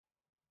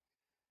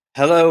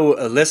Hello,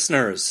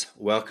 listeners.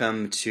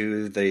 Welcome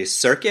to the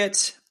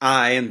circuit.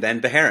 I am Ben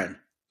Bajarin.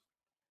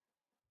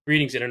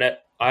 Greetings,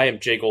 Internet. I am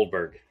Jay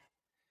Goldberg.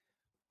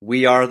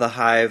 We are the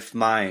hive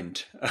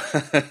mind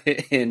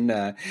in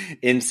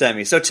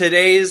semi. So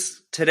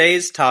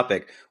today's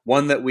topic,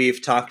 one that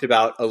we've talked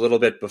about a little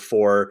bit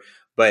before,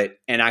 but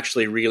an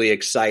actually really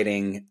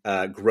exciting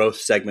growth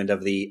segment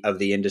of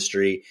the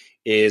industry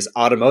is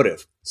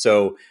automotive.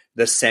 So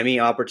the semi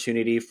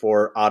opportunity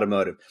for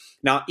automotive.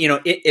 Now,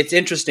 it's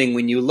interesting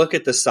when you look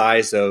at the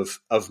size of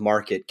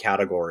market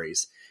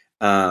categories.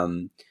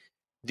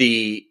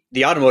 The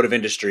automotive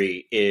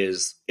industry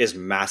is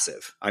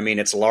massive. I mean,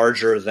 it's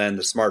larger than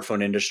the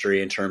smartphone industry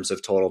in terms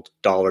of total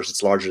dollars.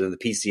 It's larger than the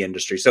PC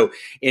industry. So,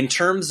 in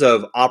terms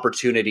of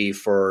opportunity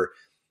for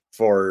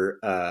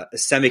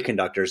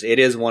semiconductors, it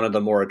is one of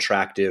the more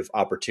attractive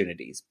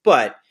opportunities.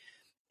 But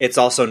it's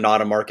also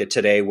not a market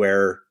today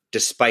where,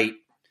 despite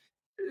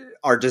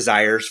our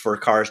desires for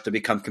cars to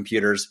become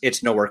computers,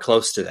 it's nowhere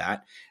close to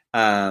that.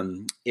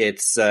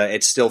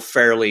 It's still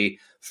fairly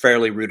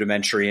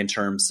rudimentary in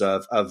terms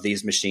of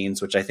these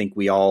machines, which I think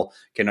we all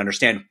can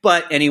understand.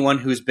 But anyone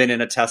who's been in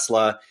a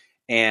Tesla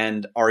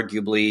and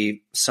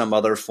arguably some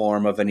other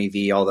form of an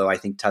EV, although I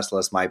think Tesla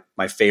is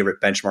my favorite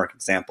benchmark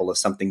example of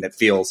something that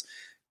feels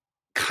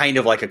kind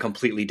of like a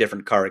completely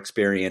different car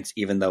experience,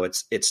 even though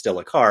it's still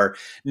a car,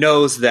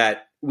 knows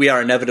that we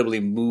are inevitably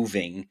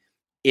moving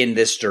in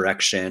this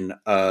direction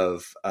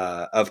of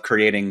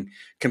creating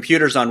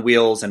computers on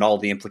wheels and all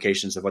the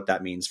implications of what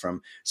that means,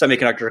 from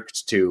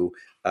semiconductors to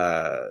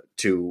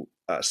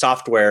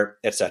software,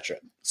 etc.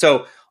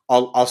 So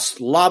I'll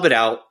slob it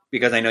out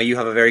because I know you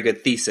have a very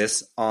good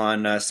thesis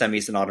on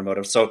semis and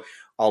automotive. So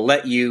I'll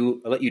let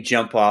you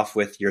jump off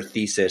with your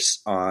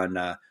thesis on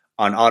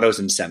autos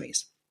and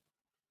semis.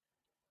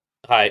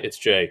 Hi, it's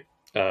Jay.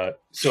 I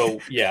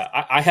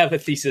have a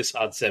thesis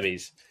on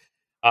semis,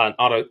 on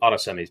auto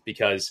semis,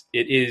 because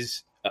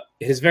it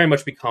has very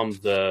much become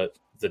the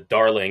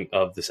darling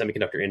of the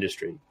semiconductor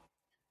industry.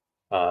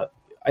 I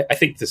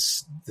think the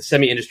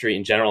semi industry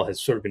in general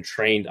has sort of been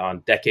trained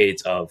on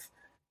decades of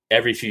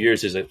every few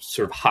years is a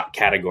sort of hot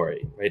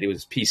category, right? It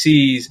was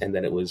PCs, and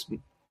then it was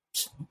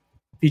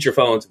feature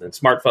phones, and then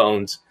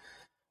smartphones,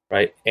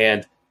 right?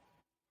 And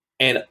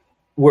a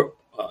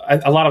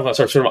lot of us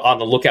are sort of on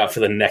the lookout for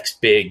the next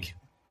big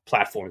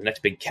platform, the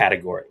next big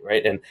category,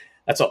 right? And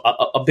that's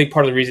a big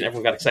part of the reason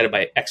everyone got excited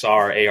by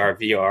XR, AR,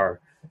 VR.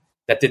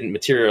 That didn't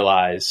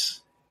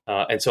materialize,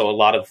 and so a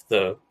lot of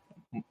the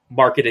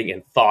marketing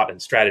and thought and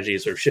strategy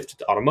is sort of shifted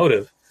to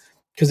automotive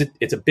because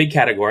it's a big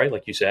category,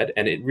 like you said,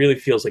 and it really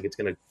feels like it's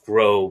going to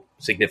grow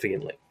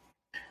significantly.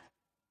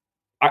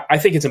 I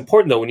think it's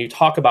important, though, when you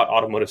talk about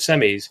automotive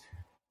semis,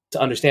 to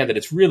understand that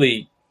it's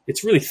really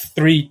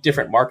three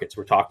different markets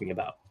we're talking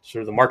about.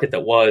 Sort of the market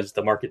that was,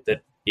 the market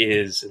that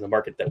is, and the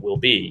market that will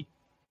be.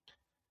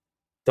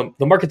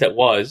 The market that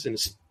was and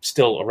is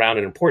still around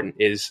and important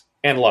is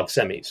analog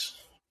semis.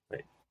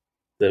 Right?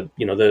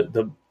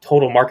 The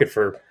total market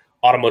for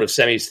automotive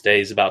semis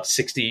today is about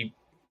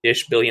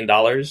 $60-ish billion.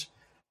 Probably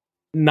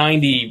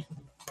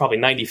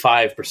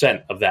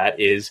 95% of that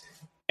is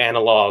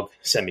analog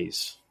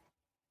semis.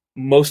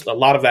 A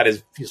lot of that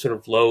is sort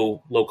of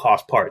low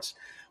cost parts,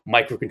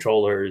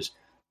 microcontrollers,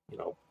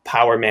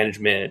 power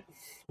management,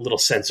 little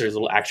sensors,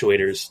 little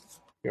actuators,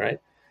 right?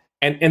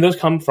 And those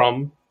come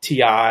from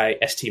TI,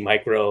 ST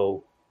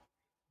Micro,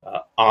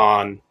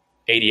 ON,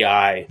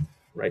 ADI,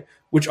 right?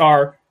 Which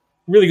are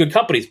really good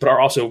companies, but are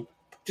also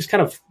just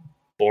kind of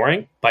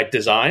boring by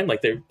design.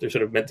 Like they're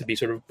sort of meant to be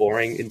sort of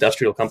boring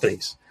industrial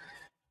companies.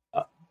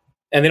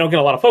 And they don't get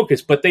a lot of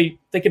focus, but they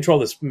control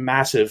this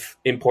massive,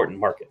 important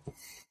market.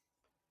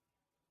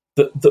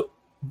 The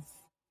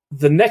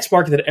next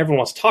market that everyone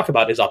wants to talk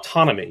about is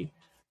autonomy,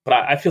 but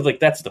I feel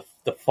like that's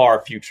the far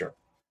future.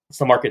 It's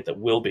the market that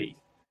will be.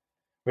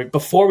 Right?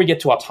 Before we get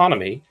to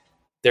autonomy,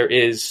 there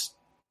is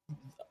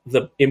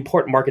the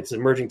important markets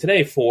emerging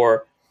today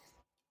for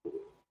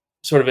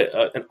sort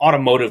of an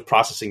automotive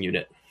processing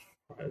unit.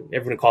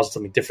 Everyone calls it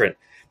something different.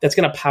 That's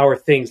going to power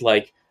things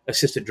like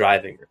assisted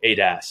driving or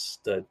ADAS,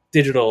 the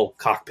digital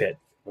cockpit,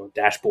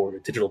 dashboard or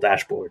digital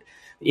dashboard,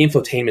 the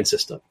infotainment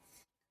system.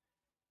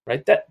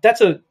 Right? That's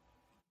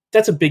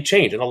a big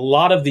change, and a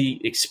lot of the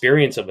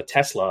experience of a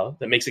Tesla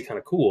that makes it kind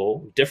of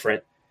cool,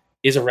 different,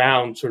 is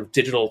around sort of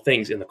digital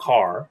things in the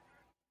car,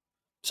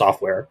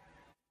 software,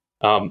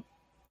 and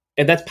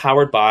that's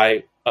powered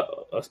by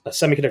a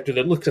semiconductor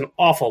that looks an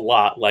awful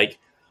lot like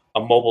a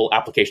mobile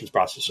applications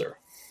processor.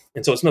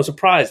 And so it's no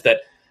surprise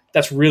that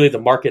that's really the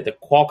market that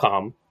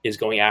Qualcomm is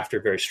going after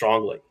very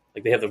strongly.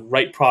 Like they have the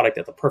right product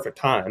at the perfect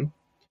time.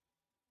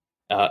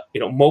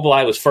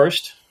 Mobileye was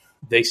first.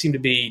 They seem to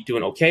be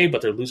doing okay,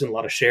 but they're losing a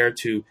lot of share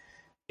to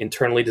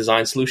internally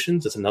designed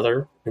solutions. That's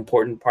another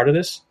important part of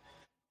this.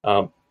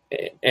 And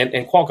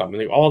Qualcomm. I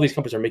mean, all these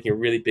companies are making a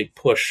really big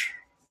push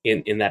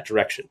in that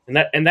direction.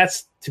 And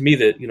that's to me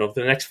for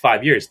the next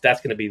 5 years, that's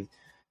going to be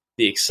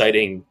the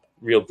exciting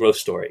real growth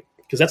story,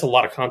 because that's a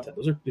lot of content.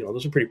 Those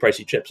are pretty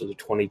pricey chips. Those are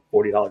 $20,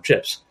 $40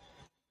 chips.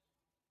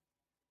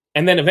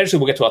 And then eventually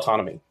we'll get to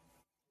autonomy.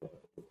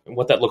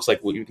 what that looks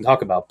like, what you can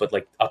talk about, but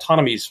like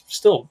autonomy is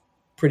still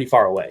pretty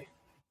far away.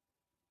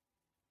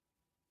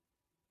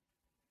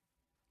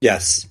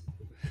 Yes.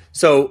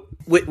 So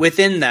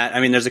within that,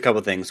 I mean, there's a couple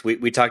of things.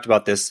 We talked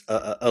about this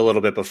a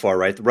little bit before,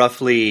 right?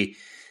 Roughly,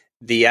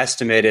 the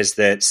estimate is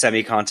that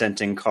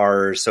semi-content in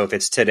cars, so if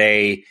it's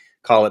today,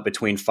 call it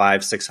between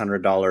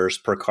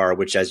 $500-$600 per car,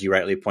 which, as you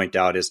rightly point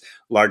out, is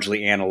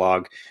largely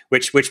analog,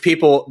 which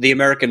people, the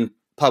American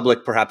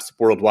public, perhaps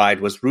worldwide,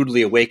 was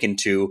rudely awakened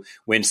to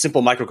when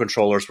simple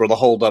microcontrollers were the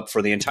holdup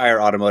for the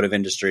entire automotive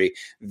industry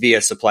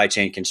via supply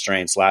chain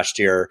constraints last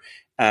year.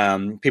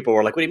 People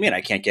were like, what do you mean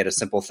I can't get a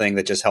simple thing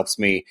that just helps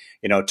me,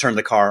 turn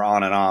the car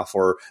on and off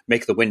or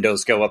make the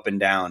windows go up and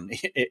down,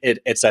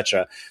 et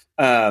cetera.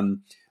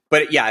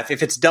 But yeah,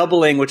 if it's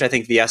doubling, which I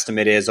think the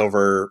estimate is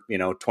over,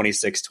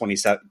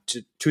 2000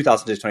 to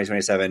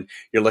 2027,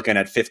 you're looking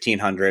at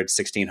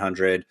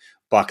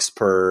 $1,500-$1,600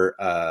 per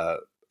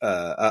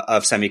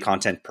of semi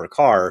content per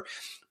car.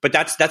 But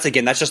that's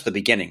just the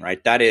beginning,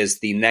 right? That is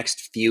the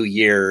next few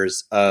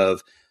years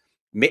of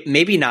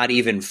maybe not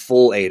even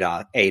full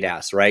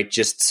ADAS, right?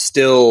 Just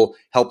still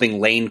helping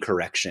lane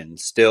correction,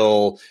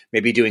 still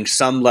maybe doing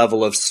some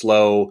level of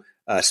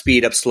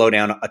speed up, slow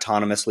down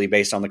autonomously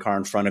based on the car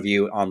in front of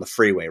you on the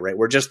freeway, right?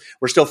 We're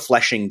still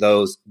fleshing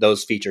those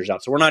features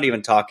out. So we're not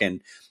even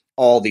talking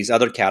all these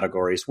other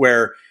categories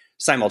where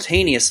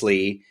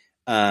simultaneously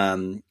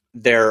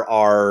there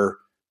are,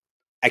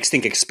 I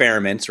think,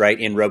 experiments, right,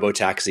 in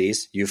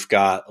robotaxis. You've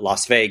got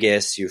Las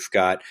Vegas, you've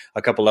got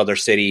a couple other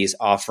cities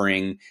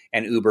offering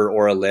an Uber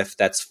or a Lyft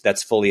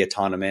that's fully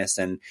autonomous,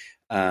 and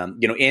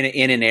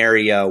in an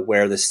area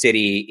where the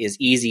city is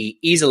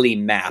easily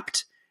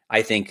mapped.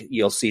 I think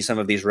you'll see some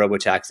of these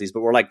robotaxis, but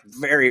we're like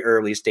very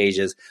early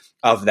stages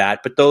of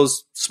that. But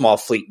those small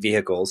fleet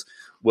vehicles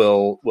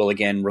will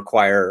again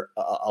require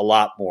a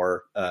lot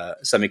more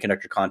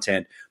semiconductor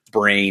content,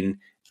 brain,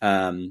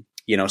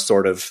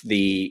 sort of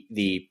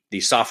the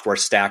software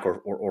stack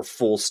or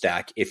full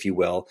stack, if you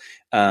will.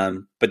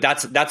 But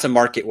that's a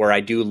market where I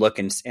do look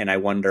and I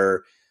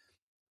wonder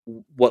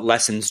what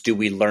lessons do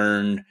we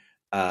learn?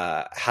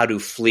 How do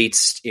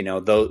fleets,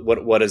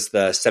 what is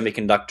the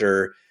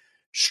semiconductor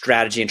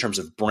strategy in terms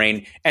of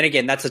brain? And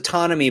again, that's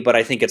autonomy, but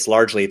I think it's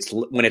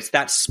when it's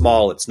that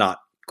small, it's not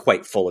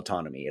quite full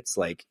autonomy. It's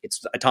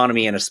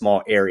autonomy in a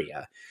small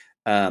area.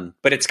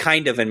 But it's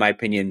kind of, in my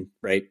opinion,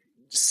 right,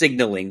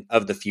 signaling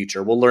of the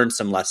future. We'll learn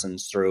some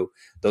lessons through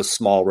those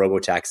small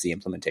robotaxi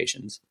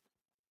implementations.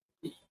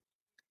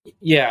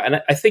 Yeah,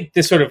 and I think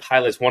this sort of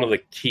highlights one of the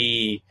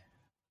key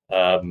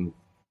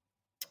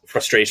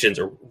frustrations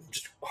or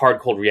just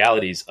hard, cold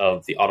realities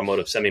of the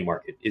automotive semi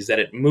market is that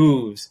it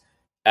moves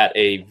at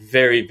a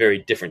very, very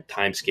different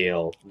time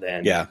scale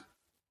than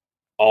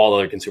all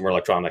other consumer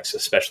electronics,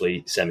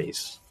 especially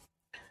semis,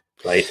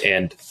 right?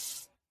 And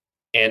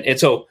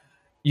so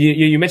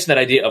you mentioned that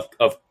idea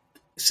of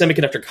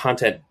semiconductor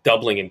content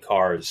doubling in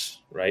cars,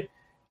 right?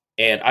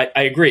 And I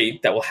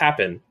agree that will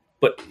happen.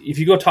 But if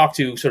you go talk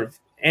to sort of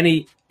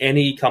any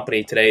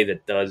company today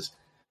that does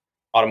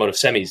automotive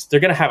semis, they're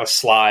going to have a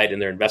slide in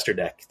their investor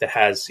deck that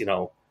has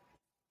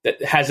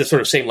this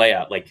sort of same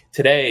layout. Like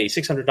today,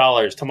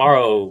 $600,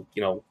 tomorrow,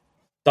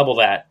 double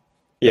that.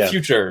 The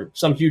future,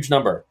 some huge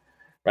number,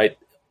 right?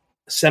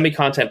 Semi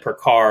content per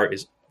car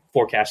is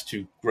forecast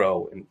to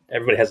grow, and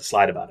everybody has a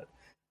slide about it.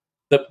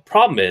 The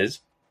problem is,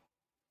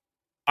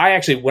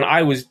 when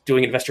I was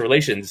doing investor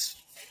relations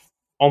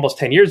almost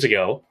 10 years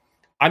ago,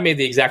 I made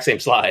the exact same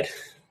slide.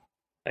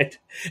 Right?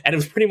 And it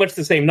was pretty much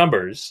the same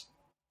numbers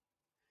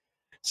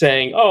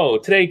saying, oh,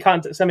 today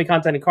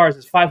semi-content in cars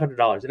is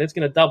 $500 and it's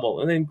going to double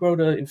and then grow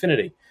to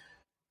infinity.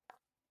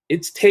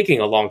 It's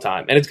taking a long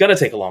time, and it's going to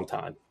take a long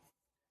time.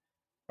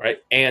 Right?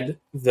 And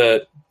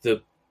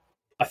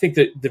I think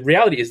the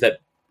reality is that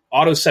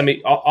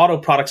auto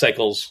product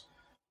cycles,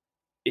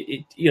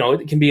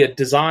 it can be a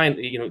design,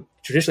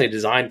 traditionally a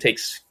design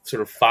takes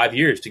sort of 5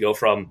 years to go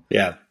from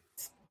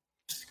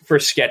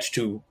first sketch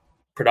to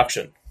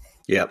production.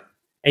 Yep.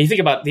 And you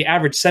think about the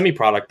average semi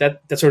product,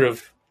 that's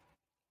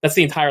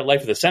the entire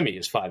life of the semi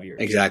is 5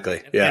 years.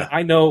 Exactly. And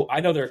I know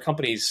there are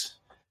companies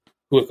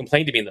who have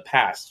complained to me in the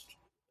past.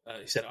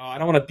 He said, "Oh, I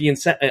don't want to be in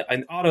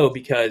auto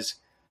because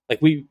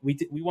like we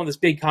won this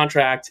big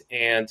contract,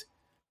 and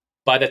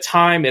by the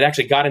time it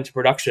actually got into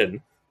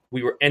production,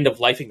 we were end of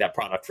lifing that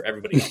product for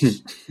everybody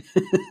else."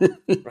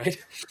 Right?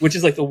 Which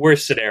is like the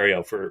worst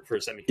scenario for a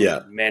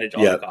semiconductor. Manage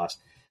all the cost.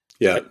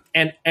 Yeah.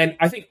 And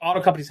I think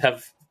auto companies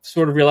have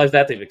sort of realized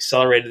that. They've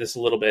accelerated this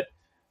a little bit.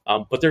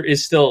 But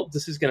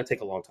this is going to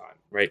take a long time,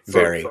 right?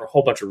 For a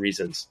whole bunch of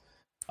reasons.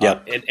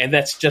 And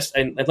that's just,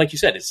 and like you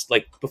said, it's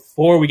like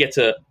before we get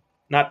to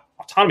not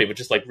autonomy, but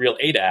just like real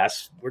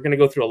ADAS, we're going to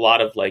go through a lot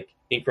of like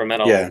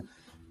incremental,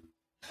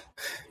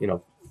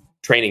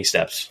 training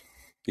steps.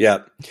 Yeah.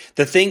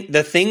 The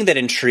thing that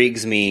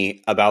intrigues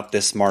me about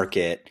this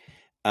market,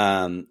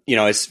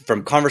 is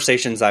from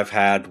conversations I've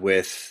had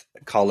with,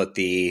 call it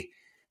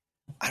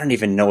I don't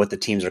even know what the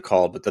teams are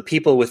called, but the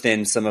people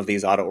within some of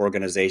these auto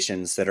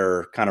organizations that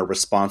are kind of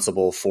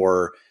responsible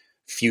for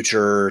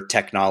future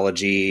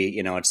technology.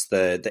 It's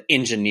the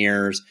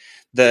engineers.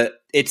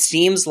 It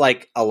seems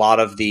like a lot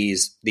of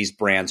these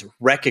brands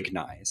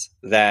recognize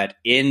that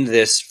in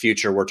this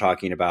future we're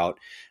talking about,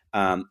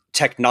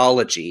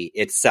 technology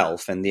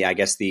itself and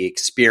the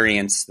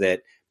experience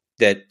that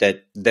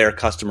their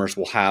customers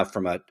will have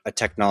from a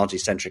technology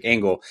centric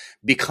angle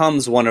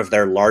becomes one of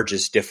their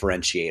largest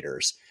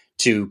differentiators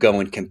to go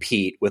and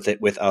compete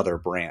with other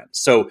brands.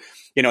 So,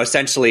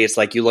 essentially it's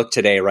like you look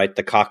today, right?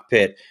 The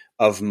cockpit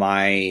of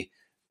my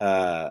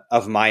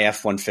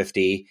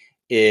F-150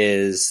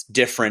 is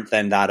different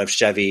than that of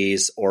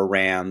Chevy's or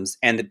Ram's.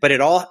 But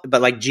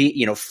like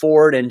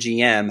Ford and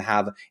GM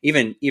have,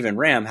 even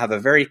Ram have a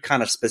very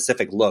kind of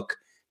specific look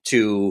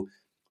to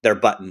their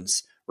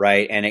buttons,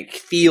 right? And it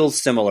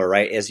feels similar,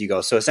 right, as you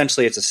go. So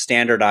essentially it's a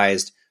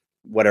standardized,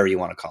 whatever you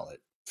want to call it,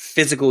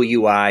 physical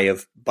UI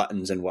of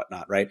buttons and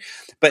whatnot, right?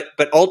 But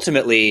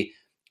ultimately,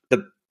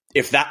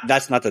 if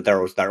that's not that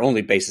there was their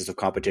only basis of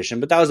competition,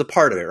 but that was a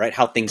part of it, right?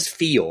 How things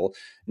feel.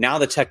 Now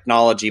the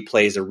technology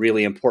plays a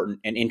really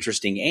important and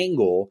interesting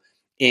angle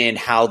in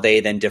how they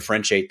then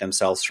differentiate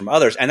themselves from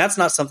others. And that's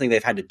not something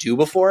they've had to do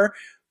before,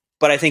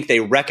 but I think they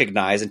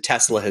recognize, and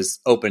Tesla has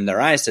opened their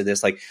eyes to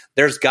this, like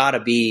there's got to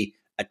be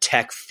a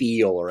tech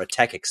feel or a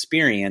tech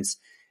experience.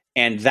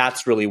 And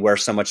that's really where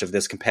so much of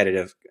this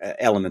competitive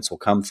elements will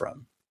come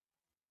from.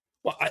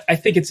 Well, I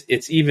think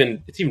it's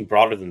even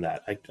broader than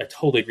that. I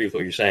totally agree with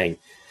what you're saying.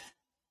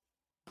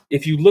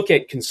 If you look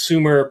at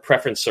consumer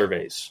preference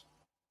surveys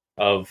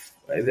of,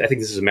 I think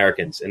this is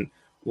Americans, and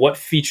what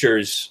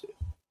features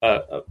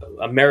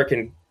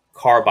American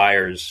car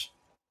buyers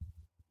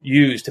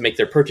use to make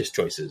their purchase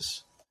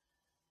choices.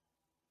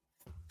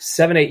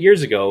 7-8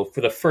 years ago,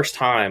 for the first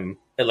time,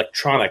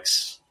 electronic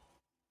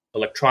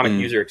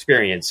user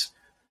experience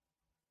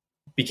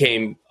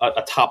became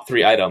a top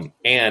 3 item.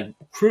 And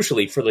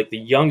crucially, for like the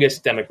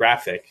youngest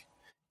demographic,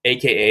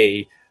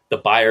 aka the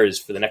buyers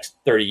for the next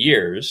 30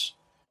 years,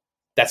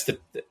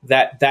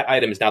 that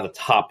item is now the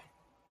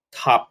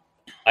top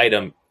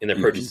item in their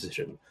purchase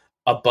decision,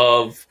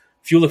 above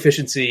fuel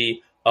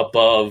efficiency,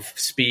 above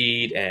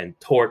speed and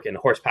torque and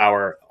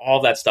horsepower,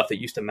 all that stuff that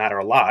used to matter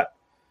a lot.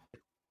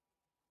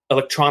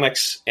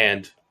 Electronics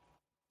and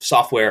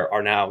software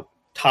are now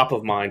top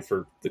of mind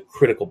for the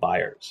critical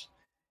buyers.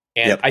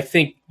 And I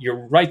think you're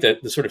right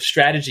that the sort of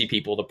strategy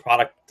people, the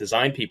product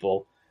design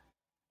people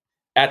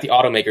at the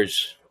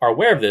automakers are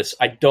aware of this.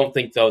 I don't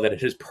think, though, that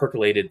it has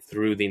percolated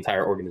through the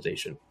entire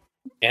organization.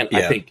 And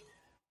I think,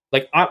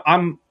 like,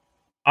 I'm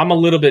a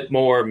little bit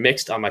more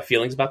mixed on my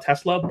feelings about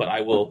Tesla, but I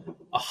will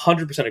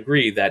 100%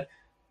 agree that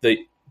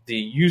the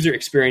user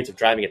experience of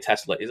driving a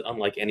Tesla is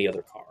unlike any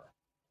other car.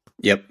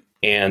 Yep.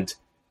 And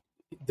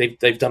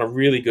they've done a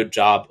really good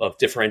job of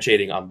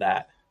differentiating on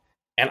that.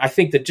 And I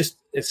think that just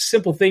as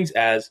simple things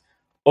as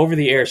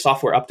over-the-air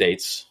software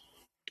updates,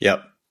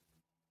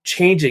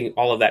 changing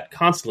all of that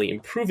constantly,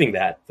 improving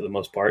that for the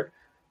most part,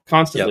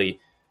 constantly,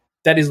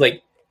 that is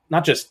like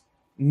not just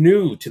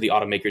new to the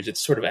automakers, it's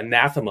sort of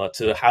anathema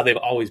to how they've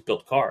always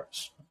built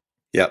cars.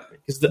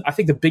 Because I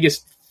think the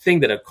biggest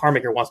thing that a car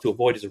maker wants to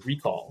avoid is a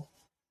recall.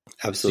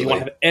 Absolutely. So you want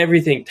to have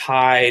everything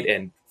tied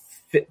and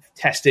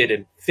tested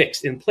and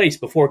fixed in place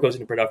before it goes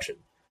into production.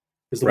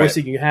 Because the worst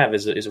thing you have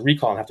is a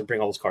recall and have to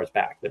bring all those cars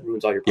back. That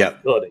ruins all your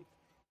profitability.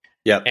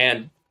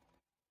 And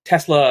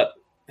Tesla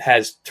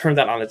has turned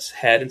that on its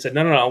head and said,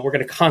 no, we're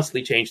going to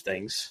constantly change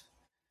things.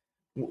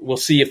 We'll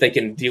see if they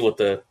can deal with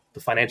the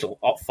financial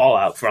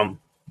fallout from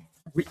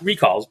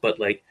recalls. But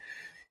like,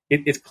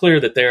 it's clear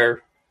that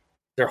their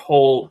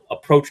whole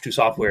approach to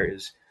software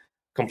is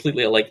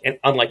completely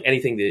unlike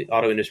anything the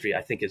auto industry,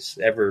 I think, has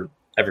ever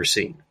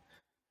seen.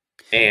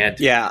 And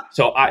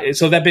so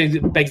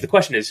that begs the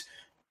question is,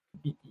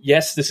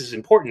 yes, this is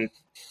important.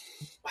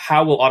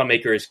 How will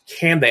automakers,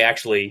 can they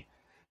actually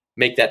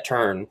make that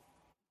turn,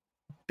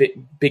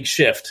 big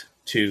shift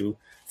to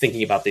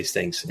thinking about these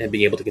things and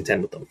being able to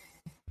contend with them?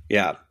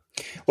 Yeah.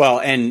 Well,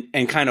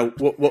 and kind of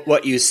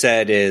what you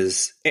said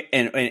is,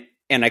 and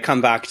I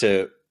come back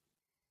to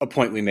a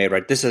point we made,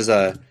 right? This is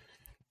an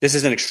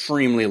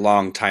extremely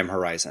long time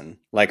horizon.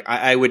 Like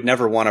I would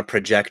never want to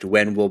project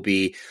when we'll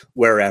be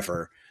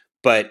wherever,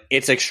 but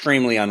it's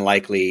extremely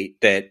unlikely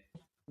that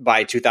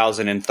by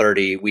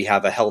 2030, we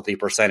have a healthy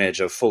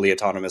percentage of fully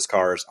autonomous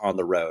cars on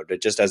the road,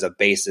 just as a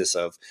basis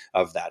of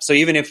that. So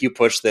even if you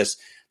push this,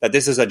 that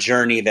this is a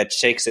journey that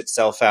shakes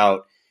itself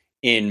out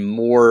in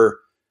more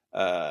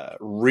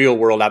real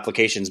world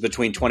applications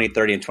between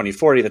 2030 and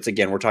 2040, that's,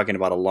 again, we're talking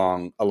about a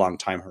long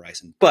time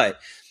horizon. But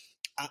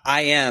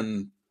I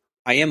am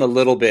a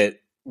little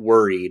bit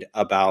worried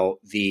about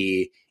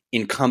the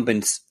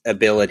incumbent's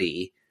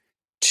ability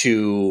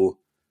to,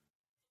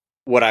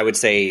 what I would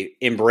say,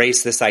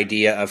 embrace this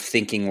idea of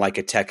thinking like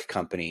a tech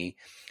company,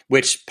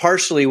 which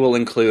partially will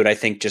include, I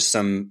think, just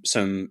some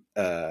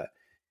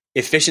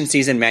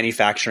efficiencies in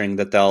manufacturing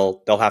that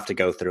they'll have to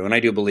go through. And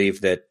I do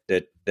believe that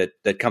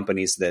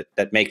companies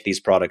that make these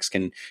products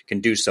can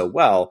do so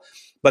well.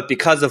 But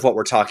because of what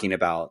we're talking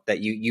about, that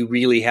you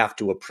really have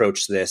to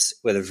approach this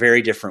with a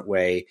very different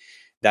way.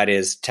 that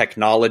is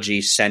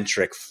technology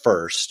centric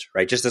first,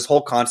 right? Just this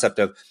whole concept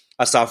of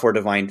a software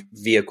defined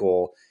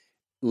vehicle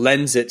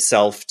lends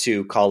itself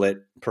to, call it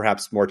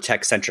perhaps more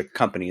tech centric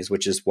companies,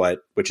 which is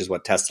what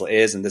Tesla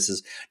is. And this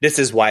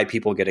is why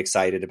people get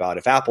excited about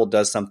if Apple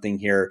does something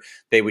here.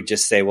 They would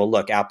just say, well,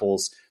 look,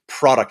 Apple's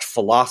product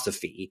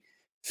philosophy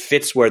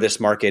fits where this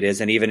market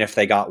is, and even if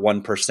they got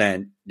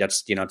 1%,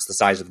 that's, it's the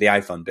size of the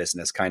iPhone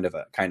business, kind of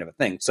a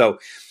thing. So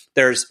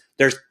there's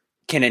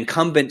can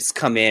incumbents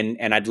come in,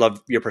 and I'd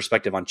love your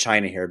perspective on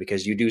China here,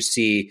 because you do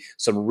see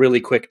some really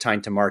quick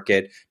time to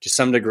market, to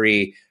some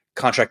degree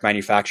contract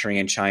manufacturing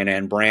in China,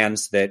 and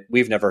brands that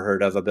we've never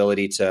heard of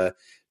ability to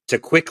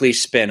quickly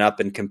spin up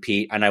and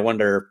compete. And I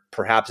wonder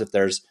perhaps if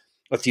there's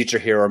a future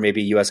here, or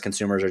maybe U.S.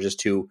 consumers are just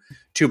too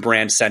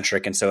brand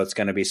centric, and so it's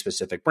going to be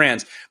specific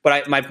brands.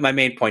 But my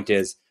main point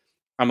is,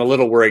 I'm a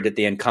little worried that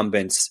the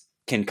incumbents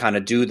can kind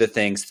of do the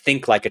things,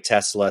 think like a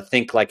Tesla,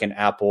 think like an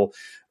Apple.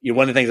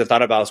 One of the things I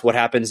thought about is what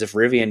happens if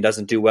Rivian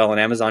doesn't do well and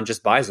Amazon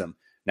just buys them.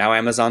 Now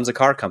Amazon's a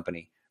car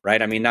company,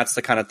 right? I mean, that's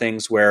the kind of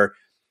things where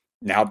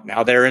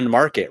now they're in the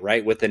market,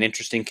 right, with an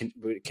interesting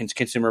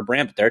consumer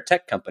brand, but they're a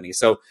tech company.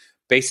 So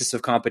basis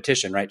of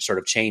competition, right, sort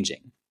of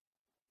changing.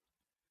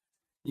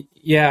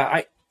 Yeah,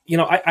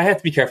 I have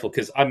to be careful,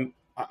 because I'm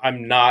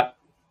not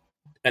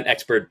an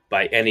expert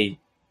by any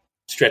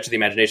stretch of the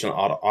imagination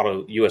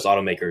on U.S.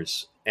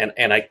 automakers,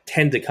 and I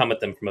tend to come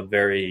at them from a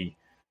very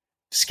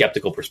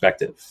skeptical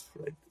perspective,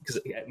 right? Because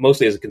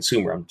mostly as a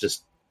consumer, I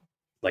just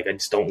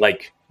don't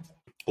like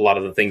a lot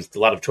of the things, a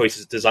lot of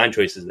design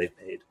choices they've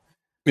made.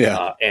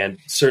 Yeah, and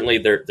certainly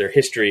their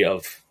history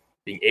of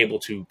being able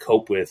to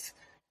cope with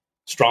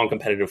strong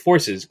competitive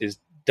forces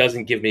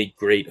doesn't give me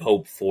great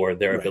hope for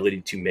their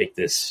ability to make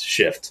this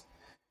shift.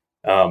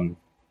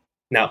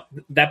 Now,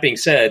 that being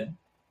said,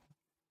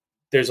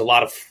 there's a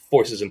lot of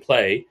forces in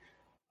play.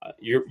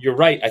 You're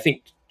right. I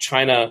think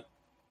China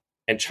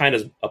and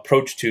China's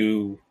approach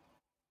to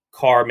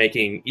car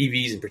making,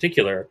 EVs in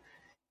particular,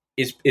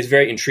 is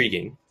very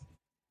intriguing.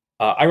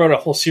 I wrote a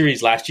whole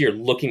series last year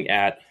looking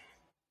at,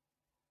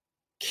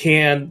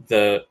 can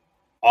the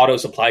auto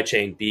supply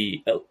chain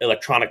be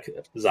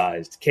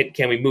electronicized?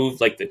 Can we move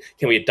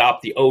can we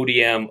adopt the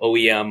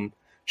OEM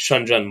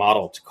Shenzhen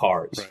model to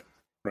cars?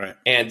 Right.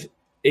 And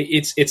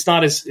it's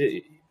not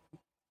an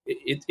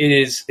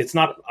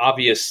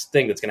obvious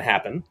thing that's going to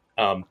happen.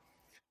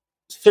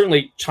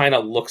 Certainly China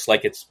looks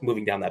like it's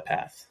moving down that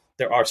path.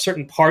 There are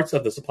certain parts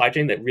of the supply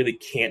chain that really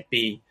can't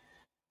be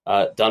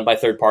done by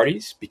third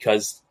parties,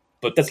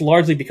 but that's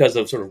largely because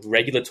of sort of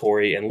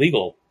regulatory and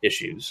legal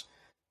issues,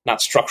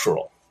 not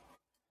structural.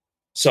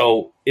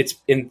 So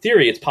in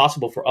theory, it's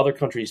possible for other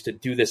countries to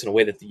do this in a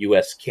way that the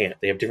U.S. can't.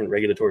 They have different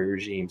regulatory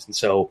regimes. And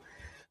so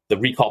the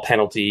recall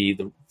penalty,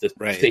 the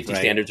safety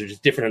standards are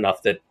just different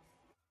enough that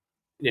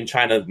in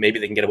China, maybe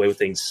they can get away with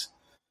things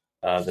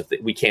that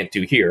we can't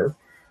do here.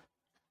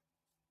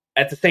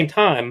 At the same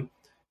time,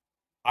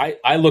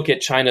 I look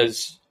at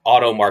China's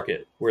auto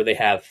market, where they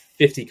have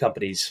 50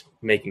 companies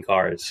making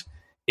cars.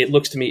 It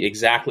looks to me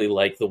exactly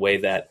like the way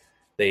that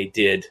they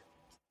did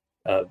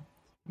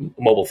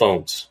mobile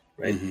phones,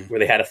 right? Mm-hmm. Where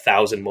they had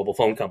 1,000 mobile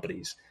phone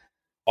companies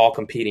all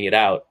competing it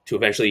out to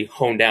eventually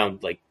hone down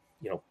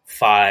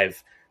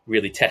 5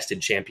 really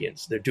tested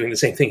champions. They're doing the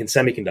same thing in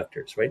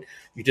semiconductors, right?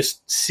 You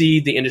just see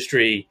the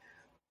industry,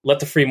 let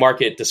the free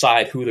market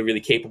decide who the really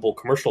capable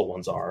commercial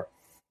ones are,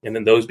 and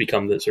then those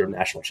become the sort of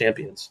national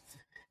champions.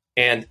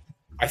 And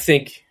I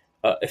think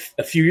if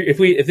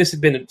this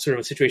had been sort of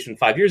a situation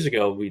 5 years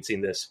ago, we'd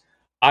seen this,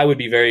 I would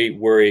be very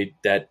worried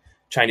that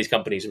Chinese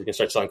companies were going to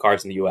start selling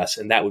cars in the U.S.,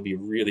 and that would be a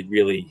really,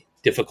 really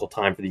difficult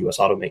time for the U.S.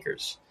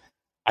 automakers.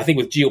 I think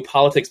with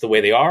geopolitics the way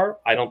they are,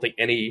 I don't think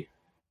any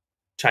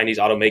Chinese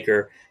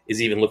automaker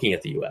is even looking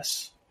at the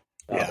U.S.,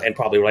 and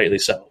probably rightly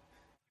so.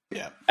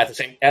 Yeah. At the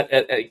same,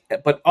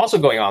 but also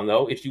going on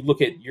though, if you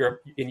look at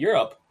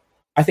Europe,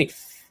 I think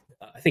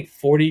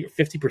 40 or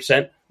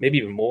 50%, maybe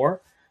even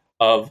more,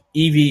 of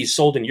EVs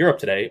sold in Europe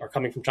today are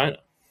coming from China.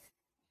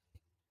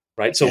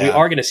 Right, so we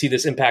are going to see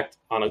this impact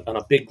on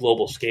a big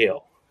global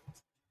scale,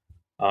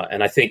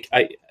 and I think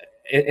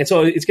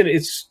so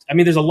it's. I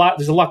mean, there's a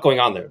lot going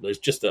on there. There's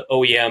just the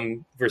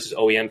OEM versus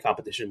OEM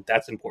competition.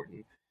 That's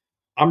important.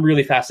 I'm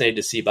really fascinated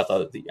to see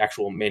about the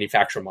actual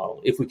manufacturer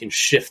model. If we can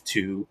shift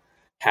to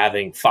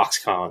having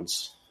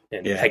Foxcons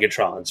and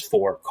Pegatrons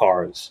for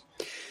cars.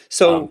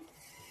 So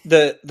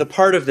the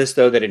part of this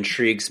though that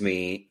intrigues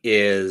me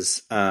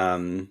is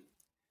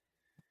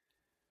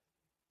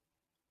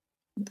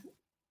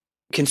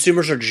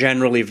consumers are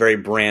generally very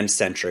brand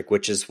centric,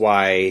 which is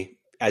why,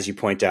 as you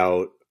point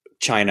out,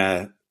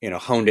 China,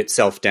 honed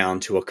itself down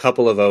to a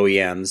couple of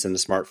OEMs in the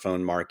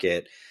smartphone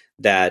market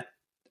that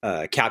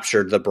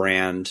captured the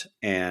brand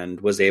and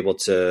was able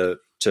to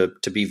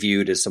be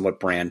viewed as somewhat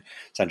brand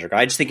centric.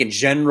 I just think in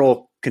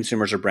general,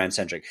 consumers are brand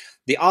centric.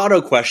 The auto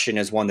question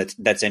is one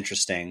that's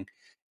interesting.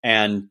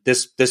 And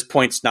this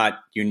point's not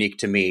unique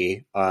to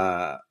me.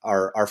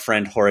 Our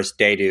friend Horace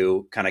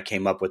Dadu kind of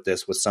came up with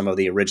this with some of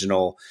the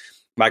original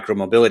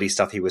micromobility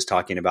stuff he was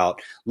talking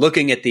about,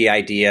 looking at the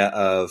idea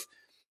of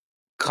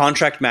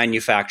contract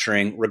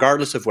manufacturing,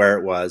 regardless of where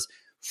it was,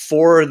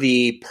 for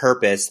the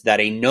purpose that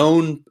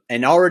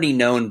an already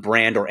known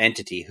brand or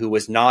entity who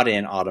was not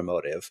in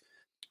automotive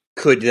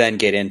could then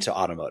get into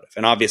automotive.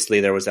 And obviously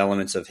there was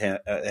elements of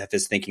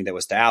his thinking that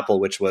was to Apple,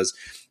 which was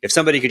if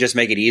somebody could just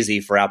make it easy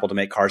for Apple to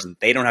make cars and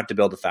they don't have to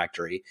build a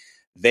factory,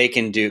 they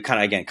can do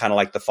kind of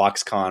like the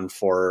Foxconn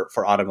for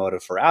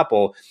automotive for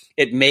Apple.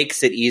 It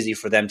makes it easy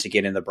for them to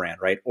get in the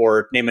brand, right?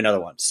 Or name another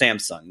one,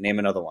 Samsung, name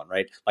another one,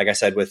 right? Like I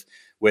said, with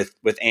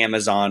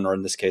Amazon, or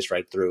in this case,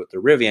 right, through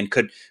Rivian,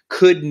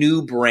 could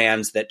new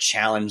brands that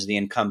challenge the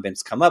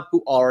incumbents come up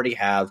who already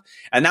have?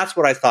 And that's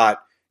what I thought,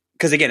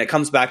 because again, it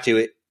comes back to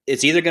it.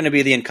 It's either going to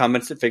be the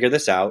incumbents that figure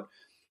this out,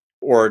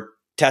 or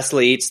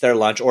Tesla eats their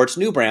lunch, or it's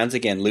new brands,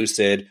 again,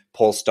 Lucid,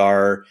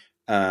 Polestar,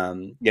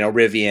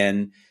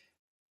 Rivian.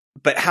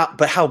 But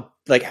how,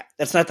 like,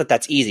 that's not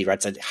that's easy,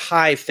 right? It's a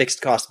high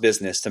fixed cost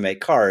business to make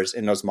cars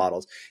in those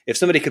models. If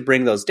somebody could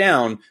bring those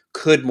down,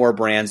 could more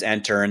brands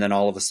enter? And then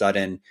all of a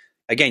sudden,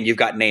 again, you've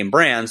got name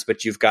brands,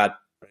 but you've got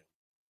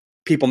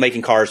people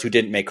making cars who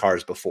didn't make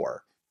cars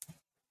before.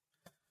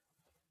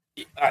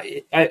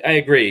 I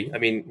agree. I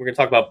mean, we're going to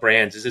talk about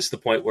brands. Is this the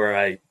point where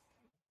I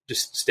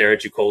just stare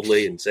at you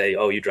coldly and say,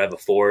 "Oh, you drive a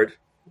Ford"?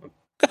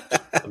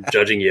 I'm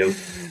judging you.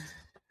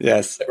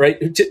 Yes.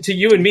 Right. To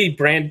you and me,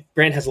 brand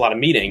has a lot of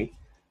meaning,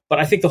 but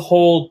I think the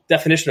whole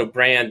definition of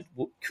brand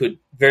could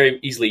very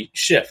easily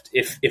shift.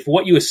 If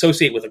what you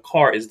associate with a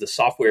car is the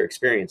software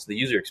experience, the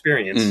user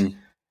experience,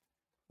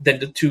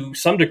 then to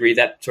some degree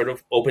that sort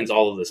of opens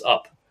all of this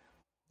up,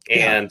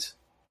 and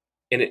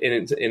in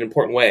an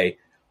important way.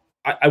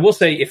 I will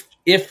say,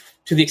 if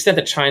to the extent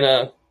that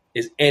China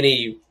is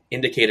any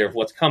indicator of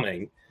what's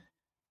coming,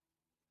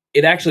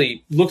 it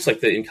actually looks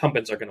like the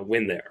incumbents are going to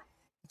win there.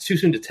 It's too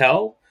soon to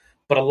tell,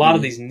 but a lot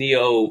of these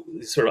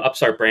sort of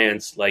upstart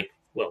brands like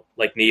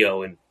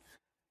Neo and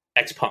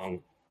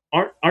Xpeng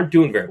aren't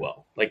doing very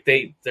well. Like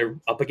they're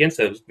up against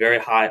those very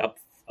high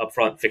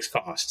upfront fixed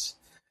costs,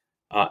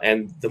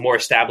 and the more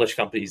established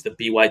companies, the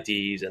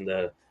BYDs and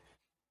the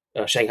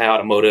Shanghai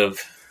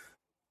Automotive,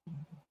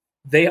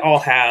 they all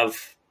have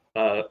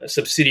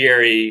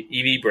subsidiary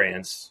EV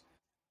brands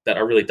that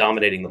are really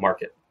dominating the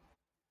market,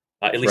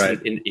 at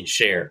least in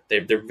share.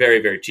 They're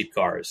very, very cheap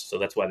cars, so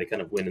that's why they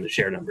kind of win in the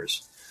share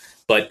numbers.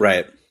 But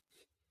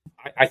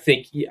I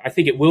think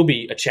it will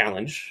be a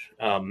challenge.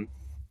 I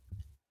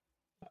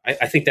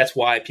think that's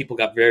why people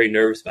got very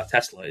nervous about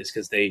Tesla, is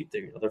because their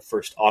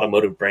first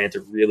automotive brand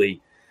to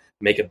really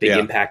make a big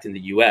impact in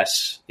the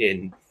U.S.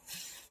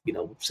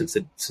 since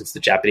the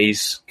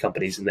Japanese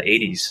companies in the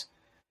 80s.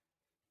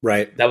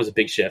 Right. That was a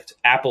big shift.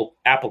 Apple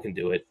can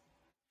do it.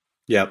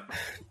 Yep.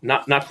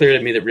 Not clear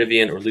to me that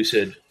Rivian or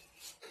Lucid,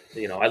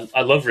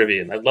 I love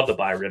Rivian. I'd love to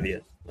buy a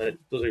Rivian.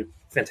 Those are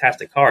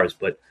fantastic cars,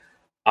 but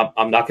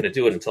I'm not going to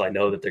do it until I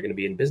know that they're going to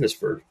be in business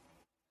for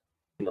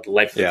the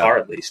life of the car,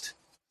 at least.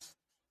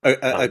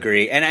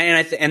 Agree.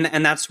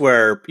 And that's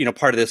where,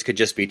 part of this could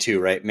just be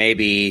too, right?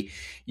 Maybe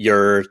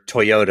your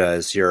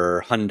Toyotas,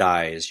 your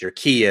Hyundais, your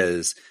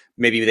Kias,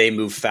 maybe they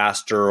move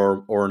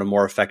faster or in a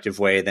more effective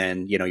way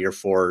than, your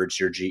Fords,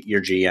 your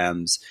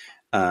GMs,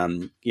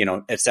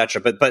 et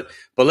cetera. But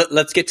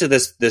let's get to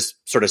this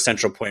sort of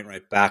central point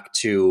right back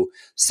to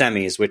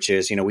semis, which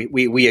is,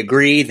 we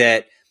agree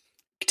that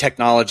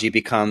technology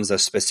becomes a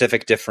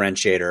specific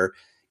differentiator.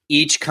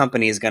 Each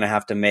company is going to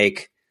have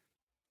to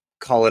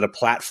call it a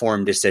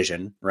platform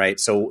decision, right?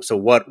 So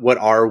what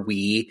are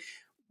we?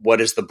 What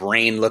does the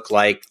brain look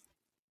like?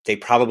 They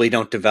probably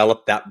don't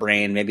develop that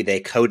brain. Maybe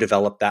they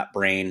co-develop that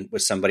brain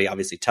with somebody.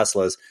 Obviously,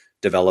 Tesla's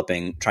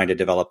trying to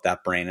develop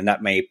that brain, and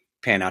that may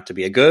pan out to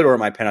be a good, or it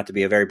might pan out to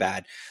be a very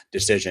bad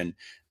decision.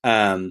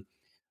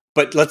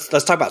 But let's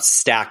talk about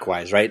stack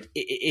wise, right?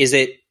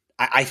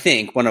 I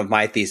think one of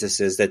my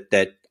theses is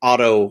that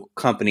auto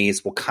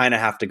companies will kind of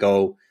have to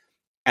go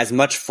as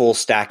much full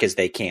stack as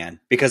they can,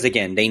 because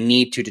again, they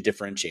need to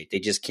differentiate. They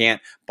just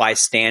can't buy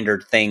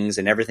standard things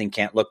and everything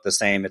can't look the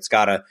same. It's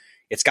gotta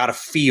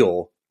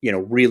feel,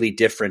 really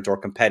different or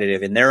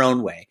competitive in their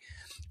own way.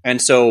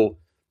 And so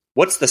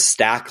what's the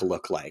stack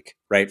look like,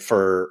 right,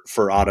 for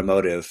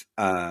automotive,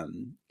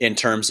 in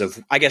terms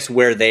of, I guess,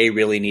 where they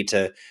really need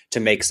to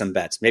make some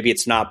bets? Maybe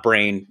it's not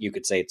brain. You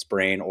could say it's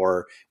brain,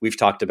 or we've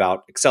talked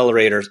about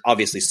accelerators.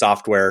 Obviously,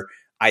 software,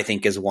 I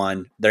think, is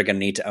one. They're going to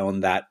need to own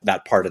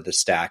that part of the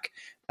stack.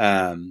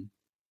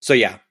 So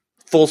yeah,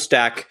 full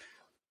stack,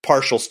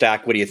 partial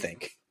stack. What do you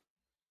think?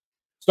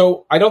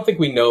 So I don't think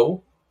we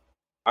know.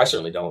 I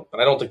certainly don't, but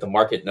I don't think the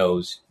market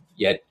knows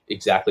yet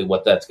exactly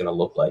what that's going to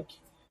look like.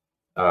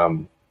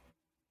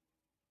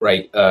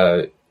 Right.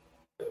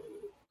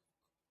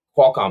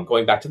 Qualcomm,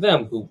 going back to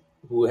them, who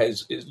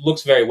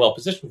looks very well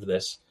positioned for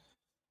this,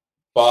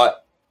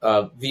 bought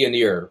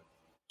Veoneer.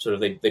 Sort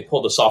of, they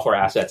pulled the software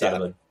assets out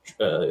of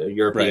a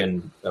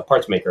European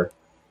parts maker.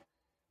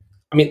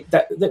 I mean,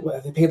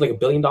 they paid like $1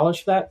 billion for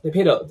that. They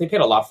paid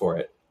a lot for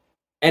it.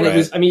 And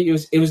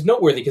it was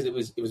noteworthy because it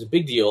was a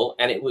big deal,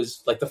 and it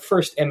was like the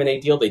first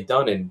M&A deal they'd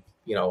done in,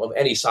 of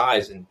any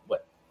size in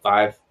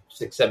 5,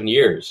 6, 7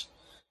 years.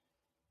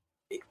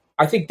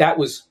 I think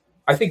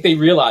I think they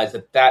realized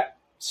that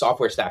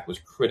software stack was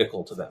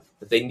critical to them,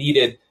 that they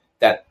needed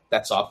that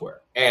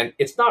software. And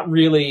it's not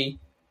really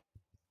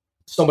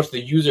so much the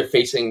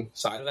user-facing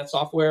side of that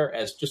software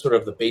as just sort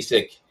of the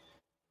basic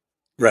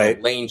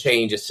right, lane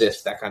change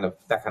assist, that kind of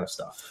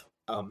stuff.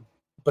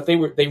 But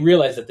they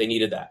realized that they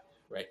needed that,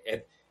 right?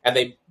 And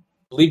they,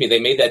 believe me, they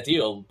made that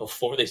deal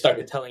before they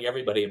started telling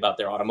everybody about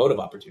their automotive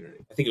opportunity.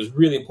 I think it was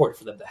really important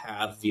for them to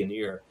have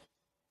Veoneer,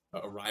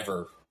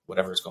 Arriver,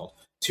 whatever it's called,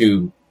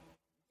 to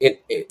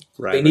it.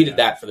 right. They needed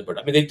that for the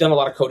product. I mean, they've done a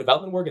lot of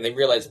co-development work, and they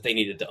realized that they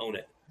needed to own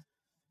it.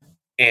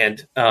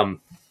 And I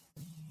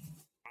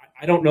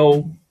don't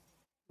know,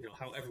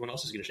 how everyone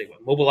else is going to shake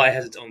it. Mobileye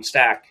has its own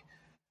stack.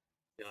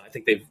 I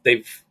think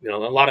they've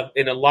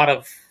in a lot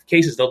of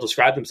cases they'll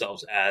describe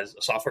themselves as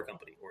a software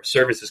company or a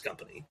services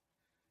company,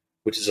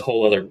 which is a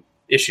whole other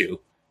issue.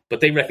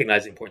 But they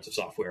recognize the importance of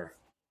software.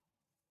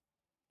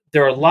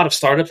 There are a lot of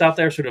startups out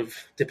there sort of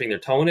dipping their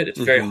toe in it. It's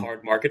a very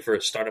hard market for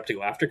a startup to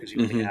go after because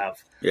you only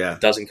have a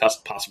dozen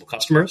possible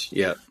customers.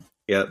 Yep.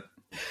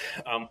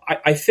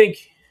 I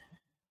think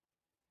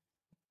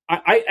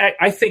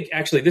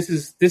actually this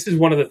is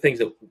one of the things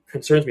that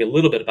concerns me a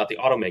little bit about the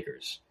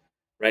automakers,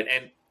 right?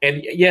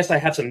 And yes, I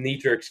have some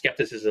knee-jerk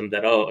skepticism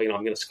that I'm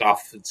going to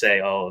scoff and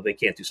say, they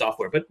can't do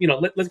software, but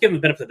let's give them the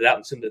benefit of the doubt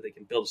and assume that they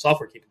can build a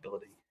software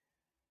capability.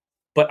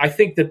 But I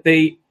think that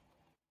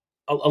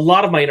a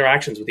lot of my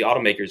interactions with the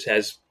automakers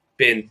has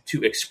been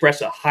to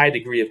express a high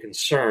degree of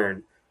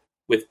concern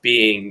with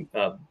being,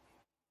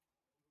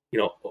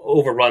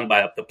 overrun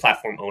by the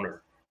platform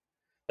owner.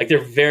 Like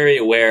they're very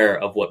aware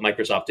of what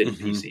Microsoft did to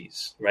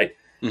PCs, right?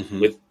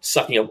 With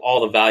sucking up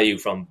all the value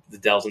from the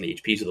Dells and the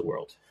HPs of the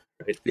world,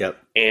 right?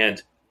 Yep.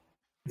 And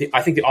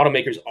I think the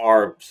automakers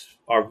are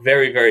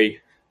very,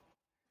 very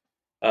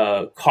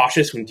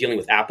cautious when dealing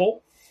with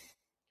Apple,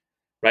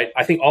 right?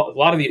 I think a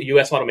lot of the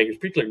U.S. automakers,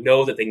 particularly,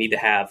 know that they need to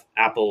have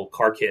Apple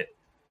CarKit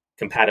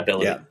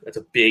compatibility. Yeah. That's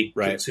a big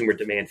consumer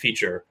demand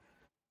feature,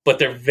 but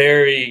they're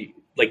very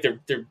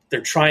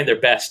they're trying their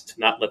best to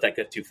not let that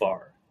get too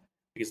far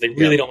because they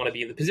really don't want to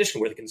be in the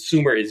position where the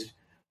consumer is,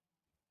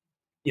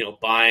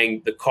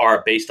 buying the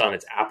car based on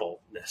its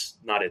Apple-ness,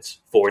 not its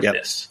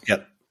Ford-ness.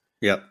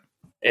 Yep.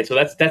 And so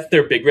that's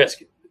their big risk.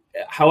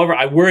 However,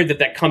 I worry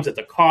that comes at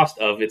the cost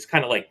of, it's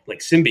kind of like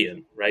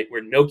Symbian, right?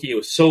 Where Nokia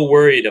was so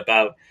worried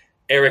about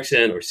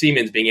Ericsson or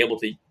Siemens being able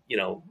to,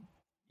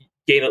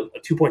 gain a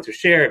 2 points of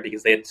share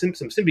because they had some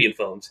Symbian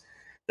phones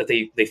that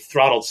they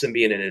throttled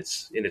Symbian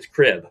in its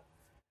crib.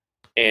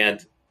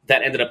 And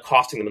that ended up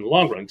costing them in the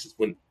long run because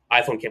when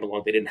iPhone came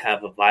along, they didn't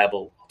have a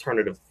viable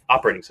alternative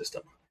operating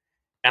system.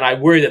 And I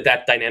worry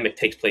that dynamic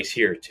takes place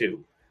here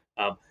too.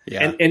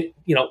 And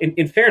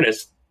in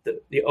fairness,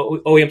 the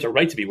OEMs are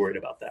right to be worried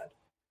about that.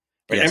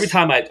 Right? Yes. Every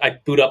time I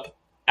boot up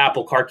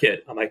Apple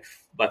CarKit on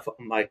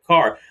my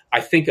car, I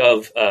think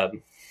of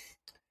the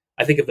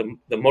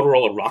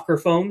Motorola Rocker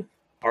phone,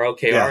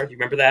 ROKR. Yeah. Do you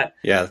remember that?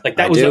 Yeah,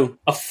 that was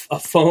a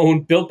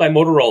phone built by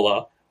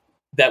Motorola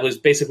that was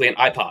basically an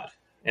iPod,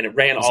 and it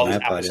ran all this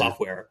Apple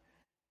software.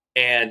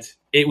 And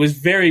it was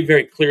very,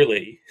 very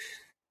clearly,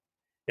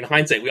 in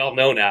hindsight, we all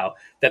know now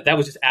that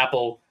was just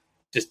Apple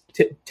just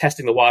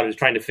testing the waters,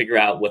 trying to figure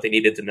out what they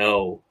needed to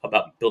know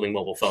about building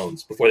mobile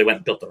phones before they went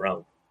and built their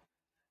own.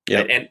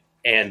 Yeah,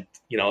 and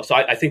so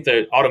I think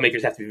the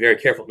automakers have to be very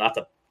careful not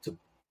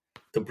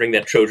to bring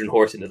that Trojan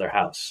horse into their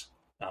house.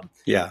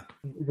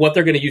 What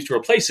they're going to use to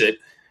replace it,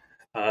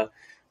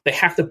 they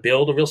have to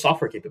build a real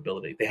software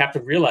capability. They have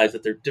to realize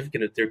that their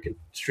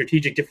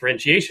strategic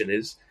differentiation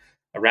is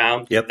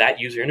around that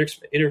user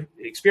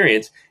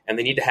experience, and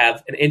they need to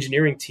have an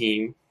engineering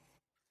team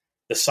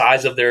the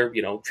size of their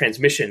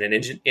transmission and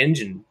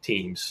engine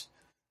teams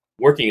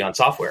working on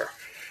software.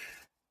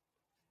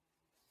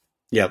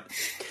 Yep.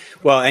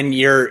 Well, and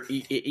your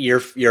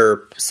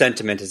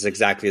sentiment is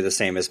exactly the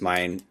same as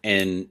mine,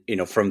 and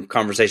from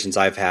conversations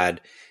I've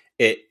had,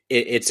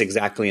 it's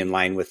exactly in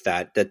line with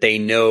that they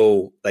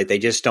know, like, they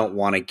just don't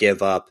want to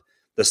give up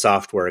the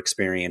software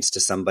experience to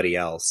somebody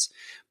else.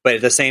 But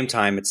at the same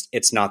time,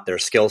 it's not their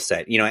skill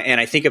set,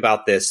 And I think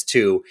about this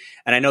too,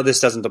 and I know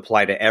this doesn't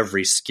apply to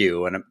every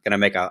SKU. And I'm going to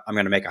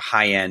make a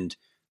high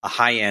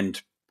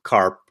end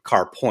car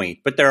point.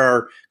 But there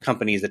are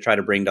companies that try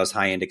to bring those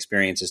high end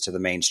experiences to the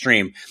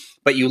mainstream.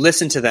 But you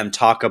listen to them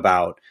talk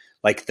about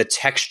like the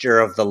texture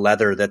of the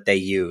leather that they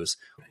use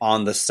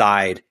on the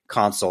side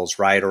consoles,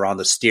 right, or on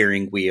the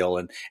steering wheel,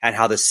 and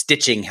how the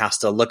stitching has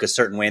to look a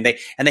certain way, and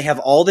they have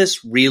all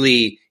this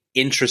really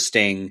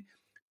interesting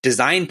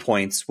design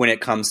points when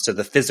it comes to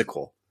the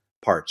physical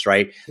parts,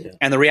 right? Yeah.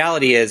 And the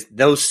reality is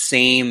those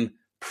same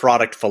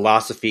product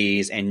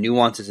philosophies and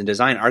nuances in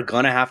design are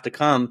going to have to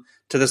come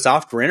to the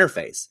software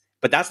interface.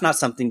 But that's not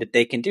something that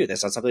they can do.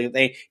 That's not something that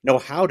they know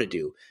how to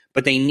do.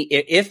 But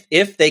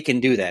if they can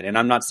do that, and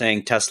I'm not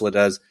saying Tesla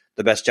does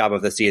the best job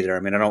of this either. I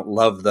mean, I don't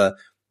love the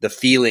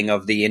feeling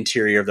of the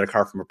interior of their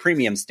car from a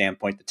premium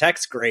standpoint. The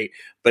tech's great,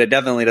 but it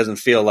definitely doesn't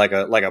feel like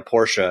a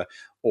Porsche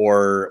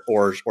or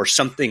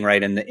something,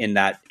 right, in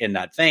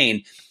that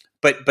vein.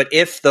 but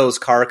if those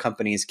car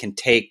companies can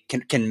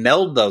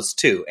meld those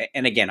two,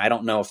 and again, I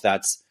don't know if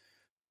that's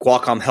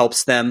Qualcomm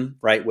helps them,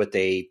 right, with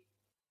a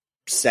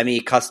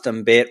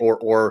semi-custom bit,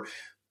 or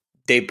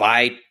they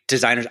buy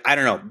designers. I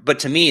don't know. But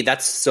to me,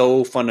 that's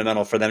so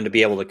fundamental for them to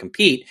be able to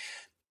compete.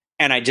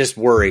 And I just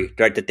worry,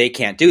 right, that they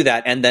can't do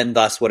that. And then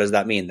thus, what does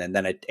that mean?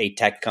 Then a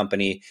tech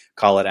company,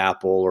 call it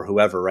Apple or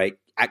whoever, right,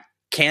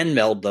 can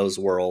meld those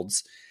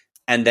worlds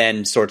and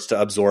then sorts to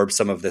absorb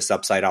some of this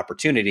upside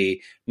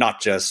opportunity, not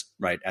just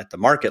right at the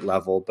market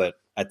level, but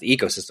at the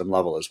ecosystem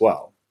level as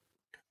well.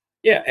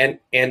 Yeah.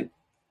 And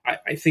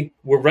I think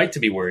we're right to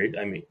be worried.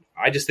 I mean,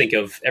 I just think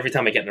of every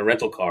time I get in a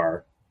rental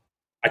car,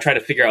 I try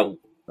to figure out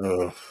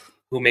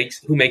who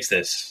makes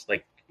this.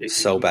 Like,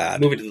 so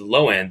bad. Moving to the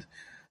low end,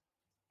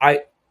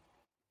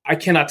 I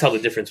cannot tell the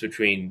difference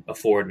between a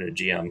Ford and a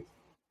GM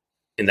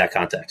in that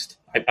context.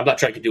 I'm not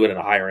sure I could do it in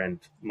a higher end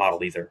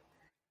model either.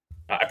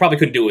 I probably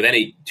couldn't do it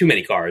with too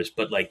many cars,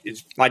 but like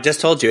I just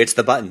told you, it's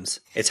the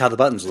buttons. It's how the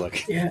buttons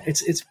look. Yeah,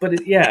 it's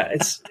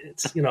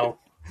you know,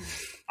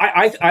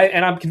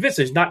 and I'm convinced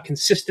there's not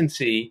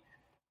consistency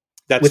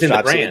within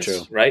the brands,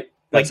 true. Right?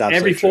 Like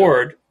every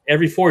Ford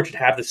should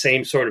have the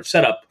same sort of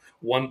setup,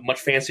 one much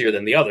fancier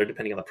than the other,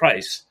 depending on the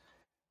price.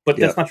 But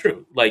that's not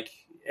true. Like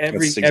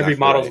every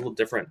model is a little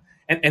different.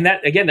 And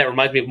that, again, that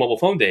reminds me of mobile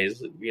phone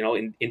days. You know,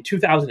 in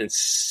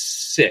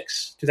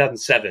 2006,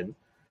 2007,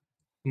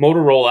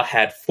 Motorola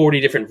had 40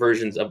 different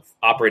versions of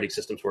operating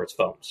systems for its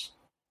phones.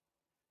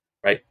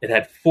 Right? It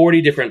had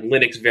 40 different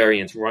Linux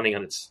variants running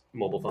on its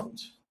mobile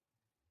phones.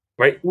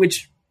 Right?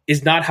 Which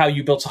is not how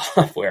you build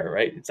software,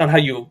 right? It's not how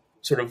you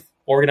sort of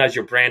organize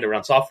your brand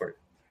around software.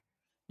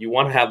 You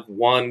want to have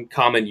one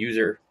common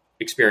user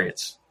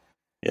experience.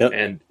 Yep.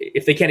 And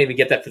if they can't even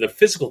get that for the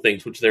physical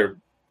things, which they're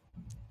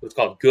what's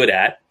called good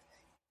at,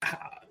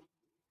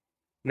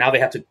 now they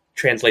have to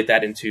translate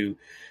that into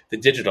the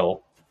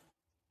digital.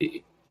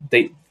 It's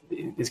going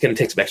to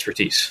take some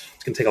expertise.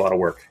 It's going to take a lot of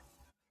work.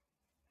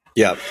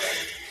 Yeah.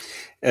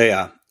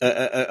 Yeah.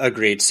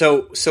 Agreed.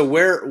 So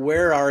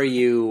where are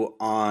you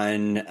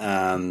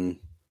on,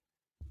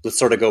 let's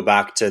sort of go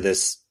back to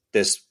this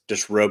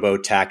robo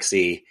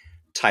taxi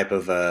type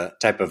of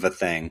a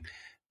thing.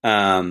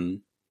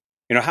 You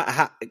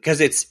know,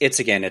 because it's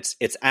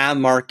a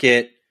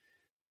market.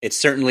 It's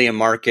certainly a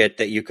market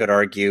that you could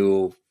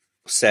argue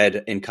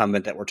said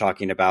incumbent that we're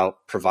talking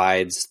about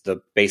provides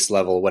the base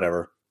level,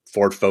 whatever,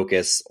 Ford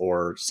Focus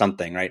or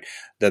something, right?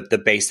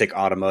 The basic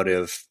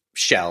automotive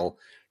shell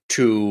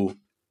to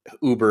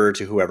Uber,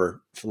 to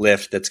whoever,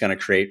 Lyft, that's going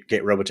to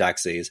get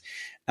robotaxis.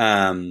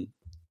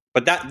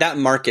 But that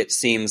market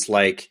seems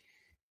like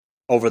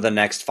over the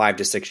next 5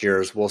 to 6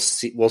 years, we'll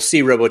see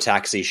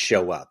robotaxis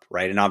show up,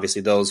 right? And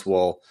obviously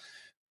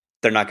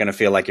they're not going to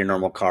feel like your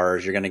normal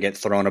cars. You're going to get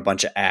thrown a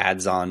bunch of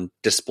ads on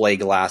display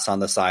glass on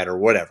the side or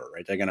whatever,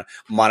 right? They're going to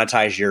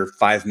monetize your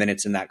 5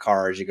 minutes in that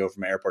car as you go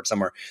from an airport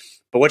somewhere.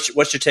 But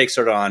what's your take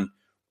sort of on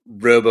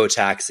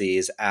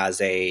robo-taxis as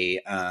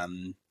a,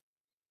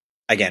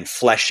 again,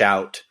 flesh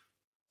out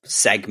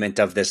segment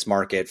of this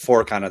market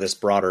for kind of this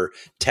broader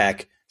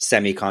tech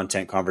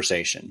semi-content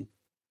conversation?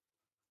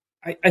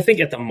 I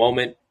think at the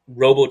moment,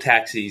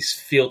 robo-taxis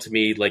feel to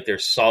me like they're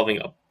solving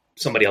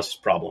somebody else's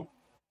problem.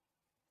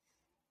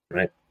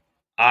 Right,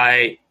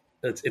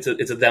 it's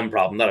a them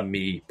problem, not a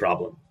me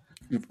problem.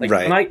 Like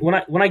right.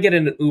 when I get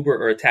in an Uber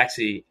or a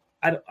taxi,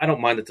 I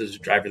don't mind that there's a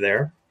driver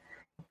there,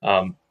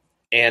 and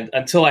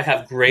until I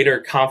have greater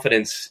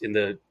confidence in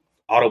the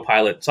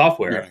autopilot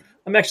software,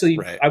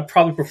 right. I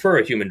probably prefer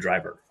a human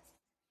driver.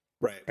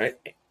 Right,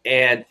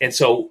 and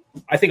so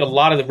I think a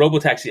lot of the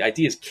robotaxi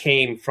ideas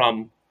came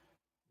from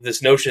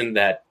this notion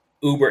that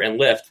Uber and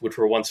Lyft, which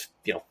were once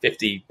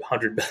 $50,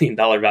 $100 billion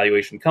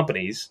valuation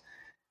companies,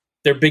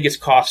 their biggest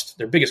cost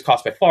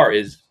by far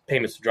is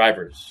payments to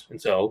drivers.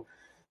 And so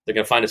they're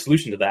going to find a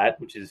solution to that,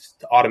 which is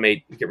to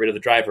automate, get rid of the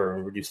driver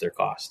and reduce their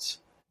costs.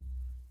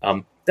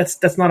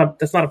 That's not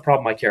a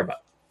problem I care about.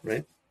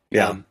 Right.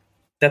 Yeah.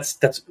 That's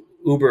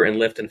Uber and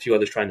Lyft and a few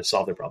others trying to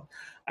solve their problem.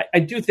 I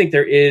do think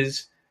there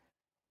is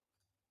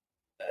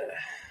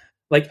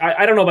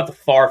I don't know about the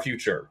far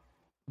future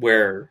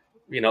where,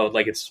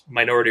 like it's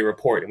Minority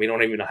Report and we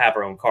don't even have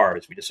our own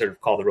cars. We just sort of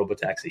call the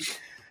robotaxi.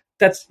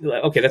 That's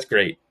okay. That's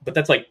great. But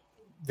that's like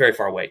very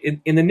far away.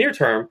 In the near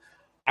term,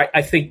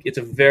 I think it's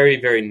a very,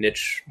 very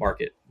niche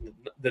market.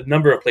 The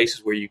number of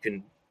places where you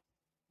can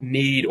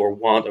need or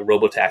want a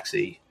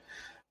robotaxi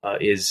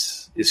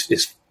is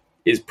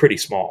pretty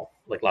small.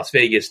 Like Las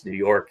Vegas, New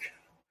York,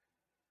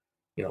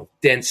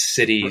 dense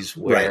cities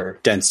where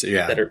dense,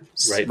 yeah, that are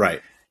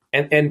right.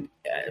 And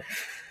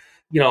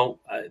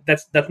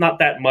that's not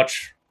that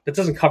much. That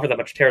doesn't cover that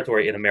much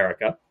territory in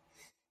America.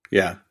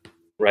 Yeah,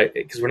 right.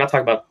 Because we're not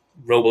talking about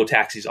robo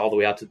taxis all the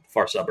way out to the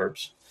far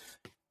suburbs.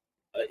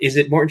 Is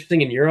it more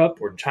interesting in Europe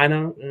or in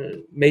China?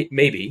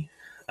 Maybe.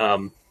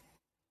 I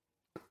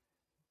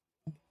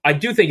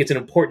do think it's an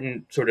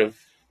important sort of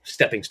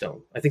stepping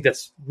stone. I think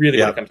that's really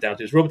what it comes down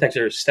to. Is robotaxis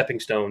are a stepping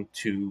stone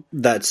to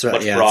much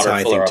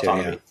broader, fuller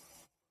autonomy.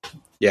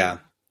 Yeah.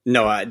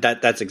 No,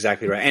 that's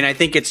exactly right. And I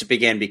think it's,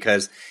 again,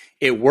 because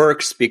it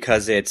works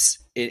because it's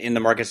in the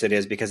markets it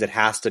is because it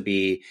has to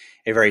be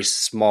a very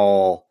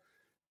small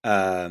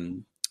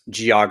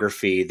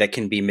geography that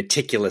can be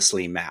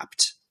meticulously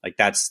mapped. Like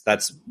that's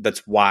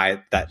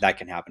why that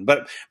can happen.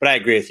 But I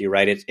agree with you,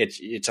 right?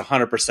 It's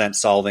 100%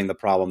 solving the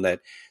problem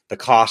that the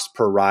cost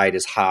per ride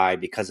is high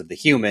because of the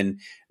human.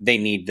 They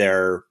need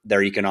their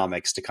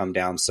economics to come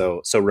down.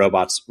 So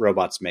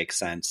robots make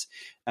sense.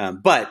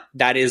 But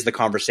that is the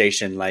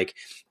conversation, like,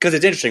 because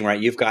it's interesting,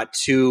 right? You've got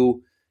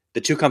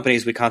the two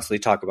companies we constantly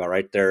talk about,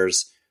 right?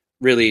 There's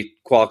really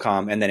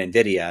Qualcomm and then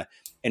NVIDIA.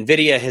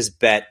 NVIDIA has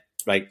bet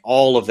like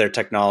all of their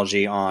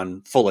technology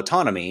on full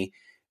autonomy,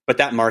 but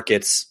that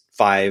market's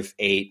 5,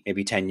 8,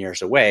 maybe 10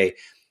 years away.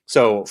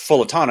 So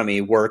full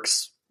autonomy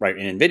works right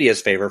in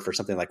NVIDIA's favor for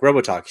something like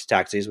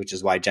robotaxis, which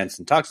is why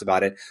Jensen talks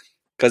about it,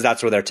 because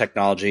that's where their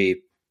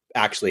technology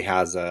actually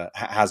has a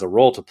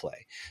role to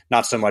play.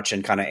 Not so much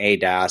in kind of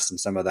ADAS and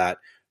some of that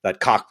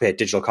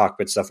digital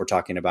cockpit stuff we're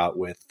talking about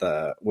with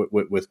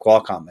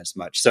Qualcomm as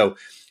much. So,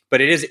 but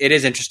it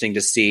is interesting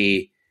to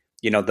see,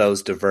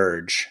 those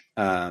diverge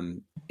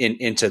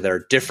into their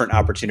different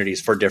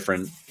opportunities for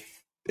different,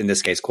 in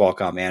this case,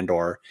 Qualcomm and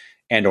or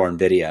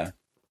NVIDIA.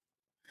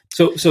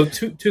 So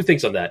two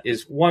things on that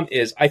is, one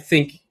is I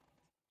think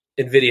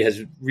NVIDIA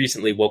has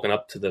recently woken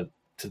up to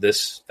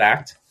this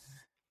fact,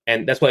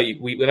 and that's why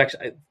we've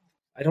actually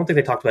I don't think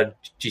they talked about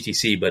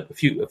GTC, but a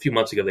few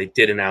months ago they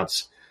did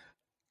announce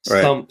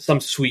some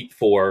suite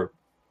for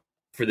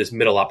this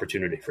middle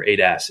opportunity for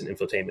ADAS and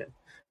infotainment.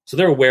 So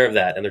they're aware of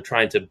that, and they're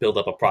trying to build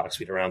up a product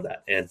suite around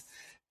that. And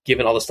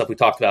given all the stuff we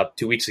talked about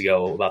 2 weeks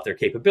ago about their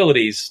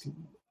capabilities,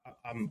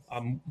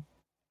 I'm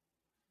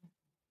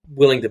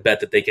willing to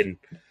bet that they can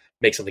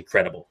make something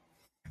credible.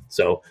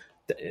 So,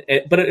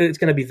 but it's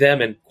going to be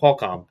them and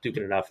Qualcomm duking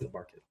it out for the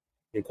market.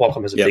 And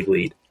Qualcomm has a big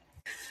lead.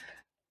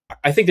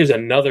 I think there's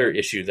another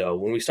issue, though,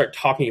 when we start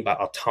talking about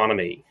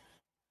autonomy,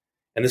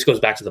 and this goes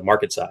back to the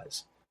market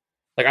size.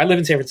 Like, I live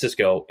in San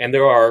Francisco, and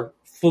there are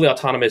fully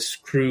autonomous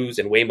Cruise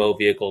and Waymo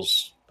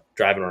vehicles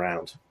driving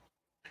around.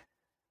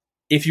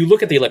 If you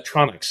look at the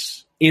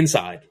electronics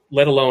inside,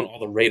 let alone all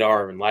the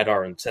radar and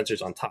LiDAR and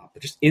sensors on top,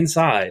 but just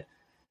inside,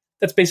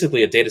 that's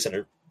basically a data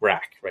center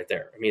rack right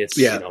there. I mean, it's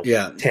 $10,000,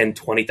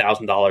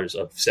 $20,000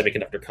 of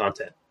semiconductor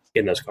content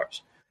in those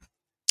cars.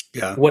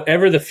 Yeah.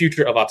 Whatever the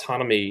future of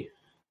autonomy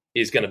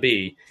is going to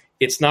be,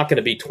 it's not going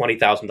to be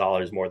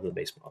 $20,000 more than the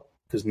base model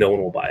because no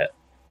one will buy it.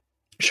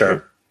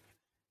 Sure.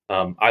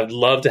 I'd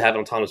love to have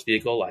an autonomous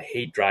vehicle. I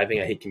hate driving.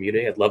 I hate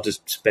commuting. I'd love to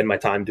spend my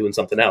time doing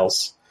something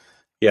else.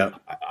 Yeah.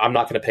 I'm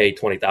not going to pay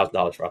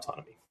 $20,000 for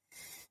autonomy.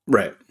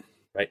 Right.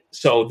 Right.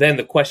 So then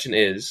the question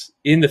is,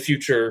 in the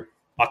future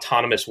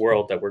autonomous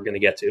world that we're going to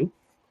get to,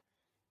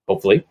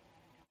 hopefully,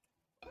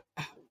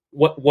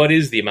 what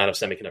is the amount of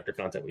semiconductor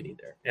content we need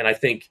there? And I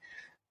think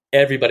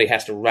everybody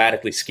has to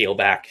radically scale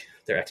back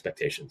their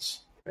expectations.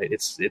 Right?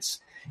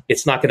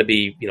 It's not going to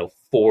be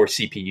 4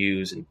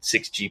 CPUs and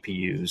 6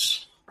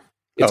 GPUs.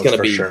 It's going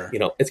to be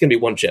it's going to be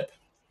one chip.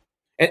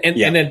 And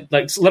then,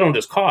 like, let alone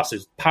just cost,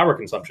 there's power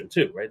consumption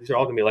too, right? These are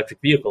all going to be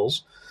electric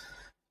vehicles.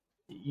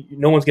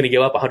 No one's going to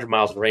give up 100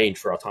 miles in range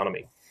for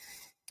autonomy.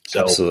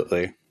 So,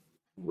 absolutely.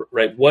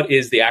 Right. What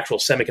is the actual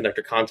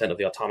semiconductor content of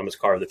the autonomous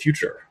car of the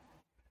future?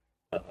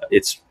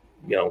 It's,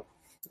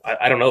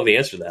 I don't know the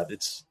answer to that.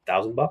 It's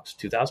 $1,000,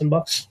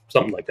 $2,000,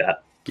 something like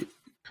that.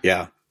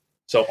 Yeah.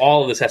 So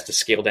all of this has to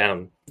scale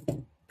down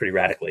pretty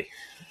radically.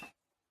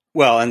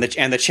 Well, and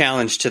the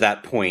challenge to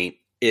that point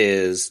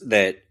is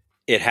that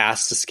it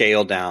has to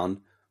scale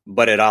down,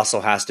 but it also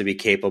has to be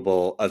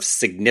capable of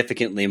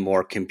significantly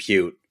more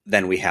compute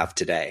than we have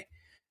today.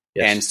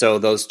 Yes. And so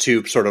those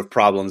two sort of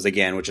problems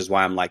again, which is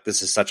why I'm like,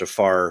 this is such a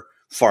far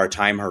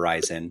time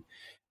horizon.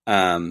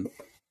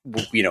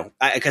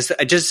 Because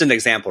just an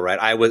example,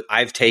 right?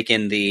 I've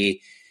taken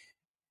the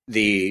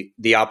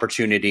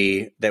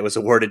opportunity that was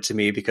awarded to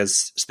me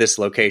because this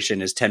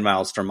location is 10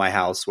 miles from my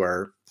house,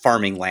 where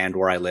farming land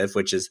where I live,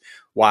 which is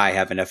why I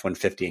have an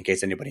F-150 in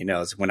case anybody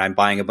knows. When I'm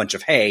buying a bunch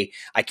of hay,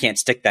 I can't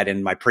stick that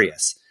in my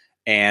Prius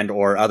and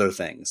or other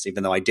things,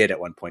 even though I did at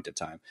one point in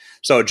time.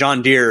 So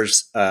John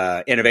Deere's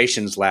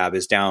innovations lab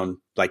is down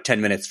like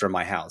 10 minutes from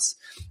my house.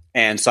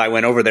 And so I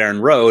went over there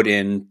and rode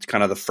in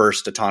kind of the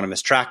first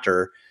autonomous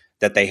tractor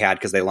that they had,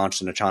 because they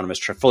launched an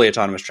fully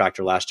autonomous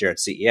tractor last year at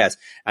CES.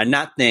 And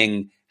that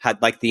thing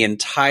had like the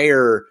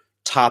entire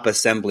top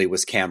assembly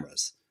was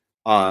cameras.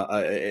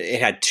 It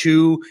had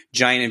 2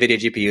 giant NVIDIA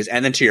GPUs.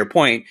 And then to your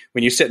point,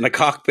 when you sit in the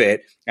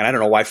cockpit, and I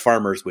don't know why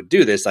farmers would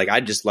do this, like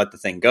I'd just let the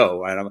thing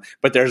go.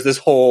 But there's this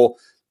whole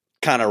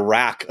kind of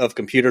rack of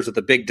computers with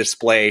a big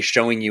display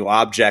showing you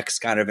objects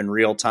kind of in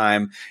real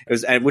time.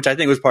 Which I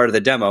think was part of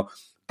the demo.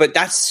 But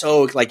that's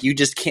so like, you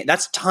just can't,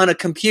 that's a ton of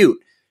compute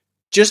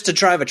just to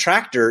drive a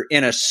tractor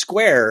in a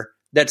square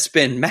that's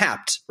been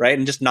mapped, right?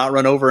 And just not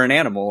run over an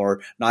animal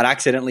or not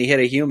accidentally hit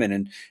a human.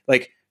 And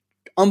like,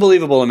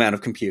 unbelievable amount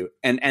of compute.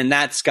 And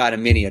that's got to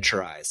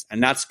miniaturize.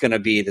 And that's going to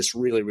be this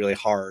really, really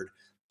hard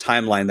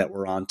timeline that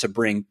we're on to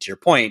bring, to your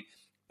point,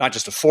 not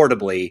just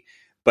affordably,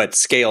 but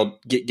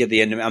scaled, get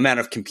the amount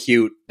of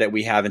compute that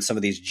we have in some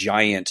of these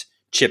giant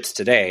chips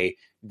today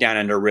down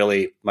into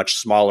really much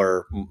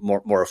smaller,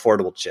 more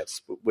affordable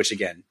chips, which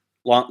again,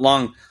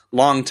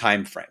 long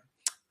time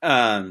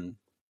frame.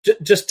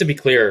 Just to be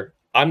clear,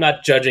 I'm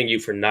not judging you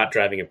for not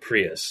driving a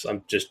Prius.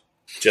 I'm just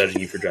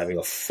judging you for driving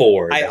a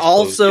Ford. I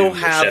also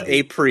have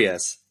a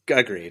Prius.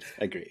 Agreed.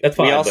 That's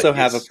fine. We also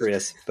have a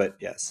Prius, but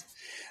yes.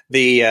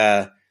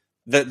 The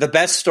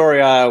best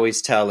story I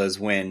always tell is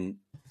when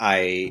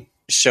I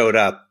showed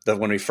up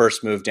when we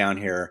first moved down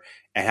here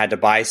and had to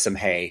buy some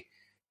hay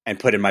and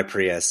put in my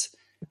Prius.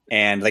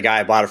 And the guy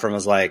I bought it from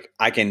was like,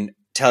 I can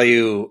tell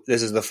you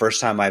this is the first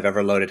time I've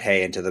ever loaded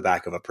hay into the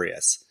back of a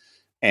Prius.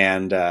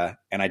 And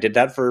I did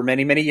that for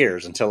many, many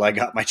years until I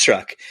got my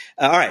truck.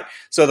 All right.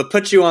 So the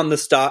put you on the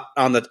spot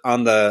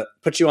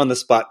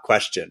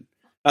question.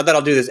 Not that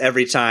I'll do this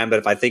every time, but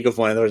if I think of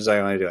one of those,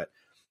 I want to do it.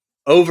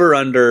 Over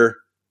under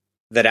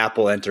that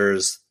Apple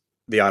enters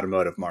the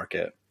automotive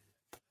market.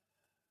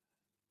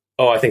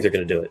 Oh, I think they're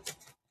going to do it.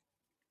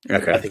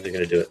 Okay. I think they're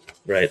going to do it.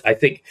 Right. I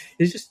think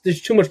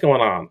there's too much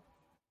going on.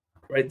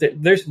 Right.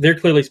 They're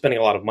clearly spending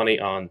a lot of money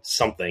on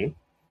something.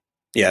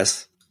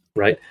 Yes.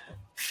 Right.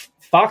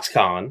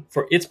 Foxconn,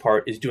 for its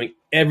part, is doing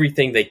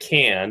everything they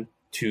can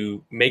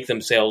to make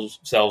themselves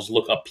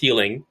look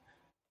appealing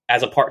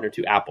as a partner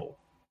to Apple.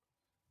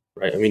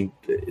 Right. I mean,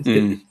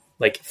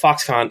 like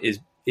Foxconn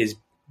is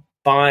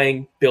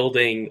buying,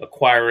 building,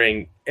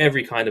 acquiring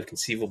every kind of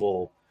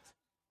conceivable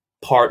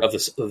part of the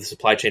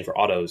supply chain for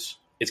autos.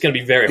 It's going to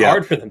be very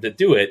hard for them to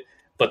do it,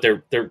 but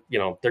they're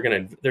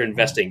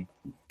investing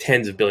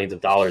tens of billions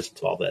of dollars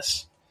into all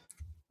this.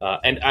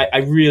 And I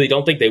really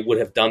don't think they would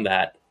have done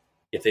that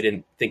if they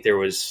didn't think there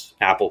was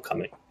Apple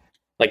coming.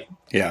 Like,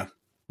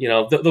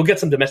 they'll get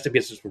some domestic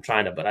business from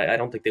China, but I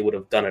don't think they would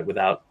have done it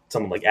without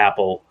someone like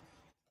Apple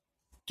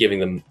giving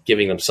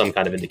them some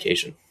kind of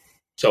indication.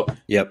 So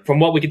from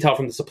what we can tell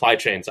from the supply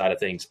chain side of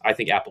things, I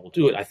think Apple will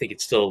do it. I think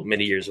it's still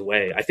many years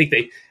away. I think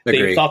they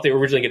thought they were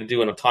originally going to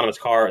do an autonomous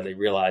car, and they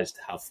realized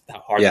how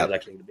hard that was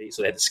actually going to be.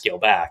 So they had to scale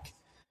back.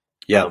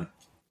 But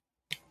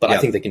I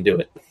think they can do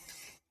it.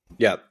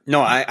 Yeah,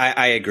 no,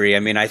 I agree.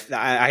 I mean, I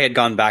had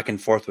gone back and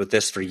forth with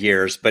this for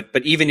years, but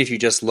even if you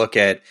just look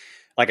at,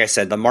 like I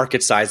said, the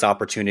market size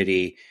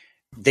opportunity,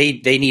 they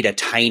need a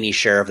tiny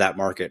share of that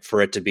market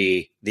for it to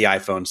be the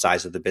iPhone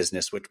size of the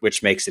business,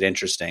 which makes it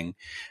interesting.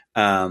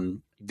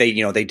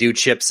 They do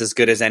chips as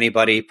good as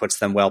anybody, puts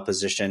them well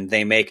positioned.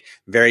 They make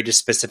very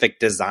specific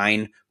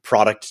design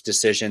product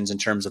decisions in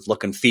terms of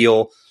look and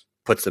feel,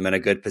 puts them in a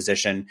good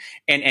position.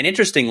 And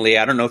interestingly,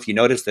 I don't know if you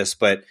noticed this,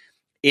 but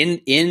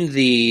in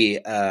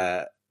the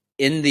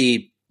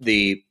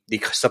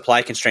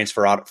supply constraints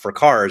for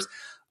cars,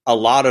 a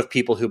lot of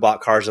people who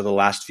bought cars over the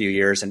last few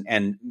years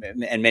and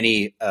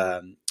many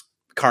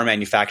car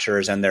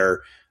manufacturers and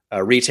their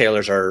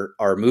retailers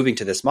are moving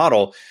to this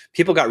model.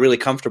 People got really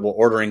comfortable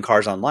ordering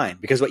cars online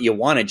because what you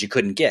wanted, you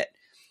couldn't get.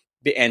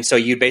 And so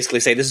you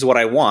basically say, this is what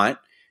I want.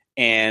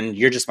 And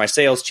you're just my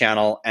sales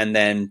channel. And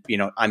then,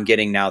 I'm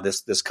getting now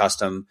this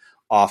custom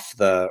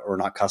or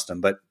not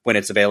custom, but when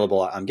it's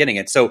available, I'm getting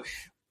it. So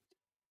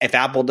if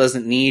Apple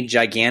doesn't need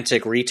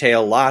gigantic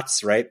retail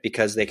lots, right,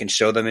 because they can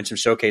show them in some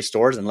showcase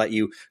stores and let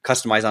you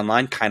customize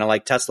online, kind of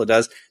like Tesla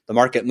does, the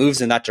market moves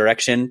in that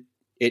direction.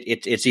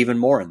 It's even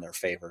more in their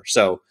favor.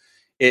 So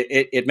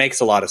it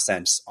makes a lot of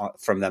sense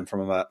from them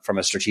from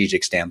a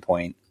strategic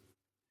standpoint.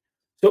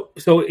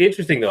 So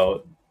interesting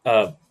though.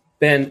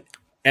 Benedict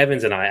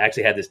Evans and I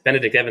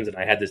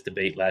had this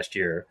debate last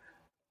year,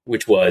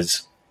 which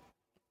was,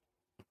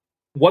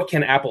 what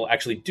can Apple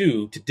actually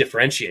do to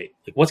differentiate?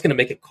 Like, what's going to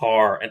make a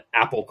car an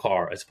Apple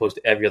car as opposed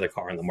to every other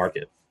car in the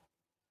market?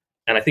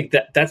 And I think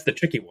that's the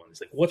tricky one.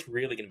 It's like, what's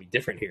really going to be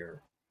different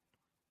here?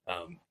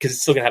 Because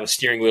it's still going to have a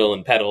steering wheel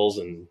and pedals,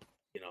 and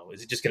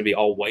is it just going to be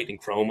all white and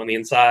chrome on the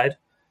inside?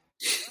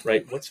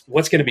 Right?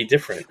 What's going to be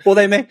different? Well,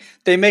 they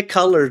make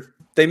colored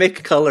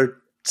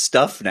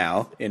stuff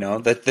now.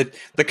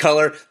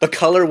 The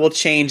color will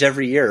change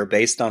every year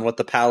based on what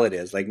the palette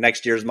is. Like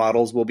next year's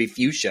models will be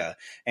fuchsia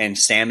and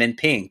salmon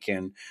pink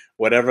and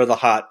whatever the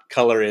hot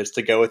color is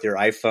to go with your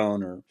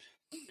iPhone. Or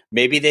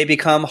maybe they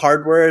become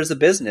hardware as a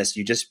business.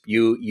 You just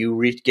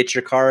get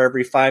your car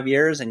every 5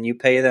 years and you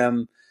pay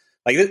them.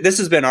 Like this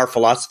has been our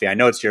philosophy. I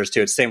know it's yours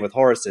too. It's the same with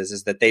Horace's,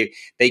 is that they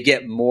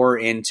get more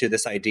into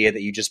this idea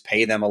that you just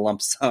pay them a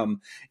lump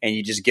sum and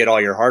you just get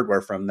all your hardware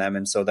from them.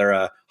 And so they're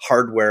a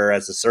hardware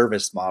as a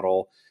service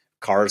model.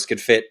 Cars could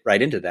fit right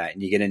into that.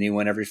 And you get a new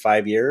one every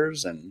 5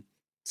 years and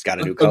it's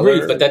got a new color.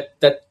 Agreed,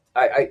 but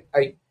I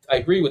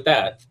agree with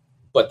that.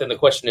 But then the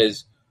question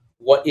is,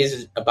 what is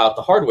it about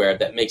the hardware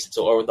that makes it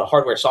so, or the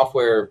hardware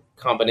software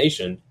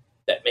combination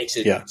that makes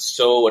it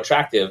so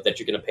attractive that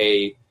you're going to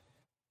pay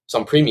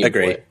some premium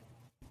for it?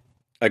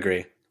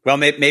 Agree. Well,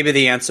 maybe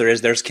the answer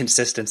is there's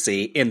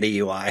consistency in the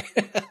UI.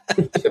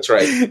 That's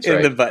right.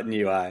 In the button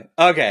UI.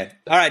 Okay.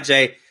 All right,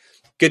 Jay.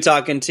 Good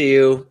talking to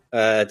you.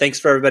 Thanks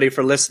for everybody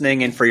for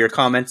listening and for your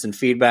comments and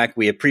feedback.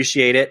 We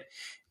appreciate it.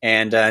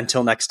 And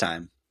until next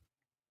time.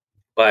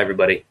 Bye,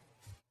 everybody.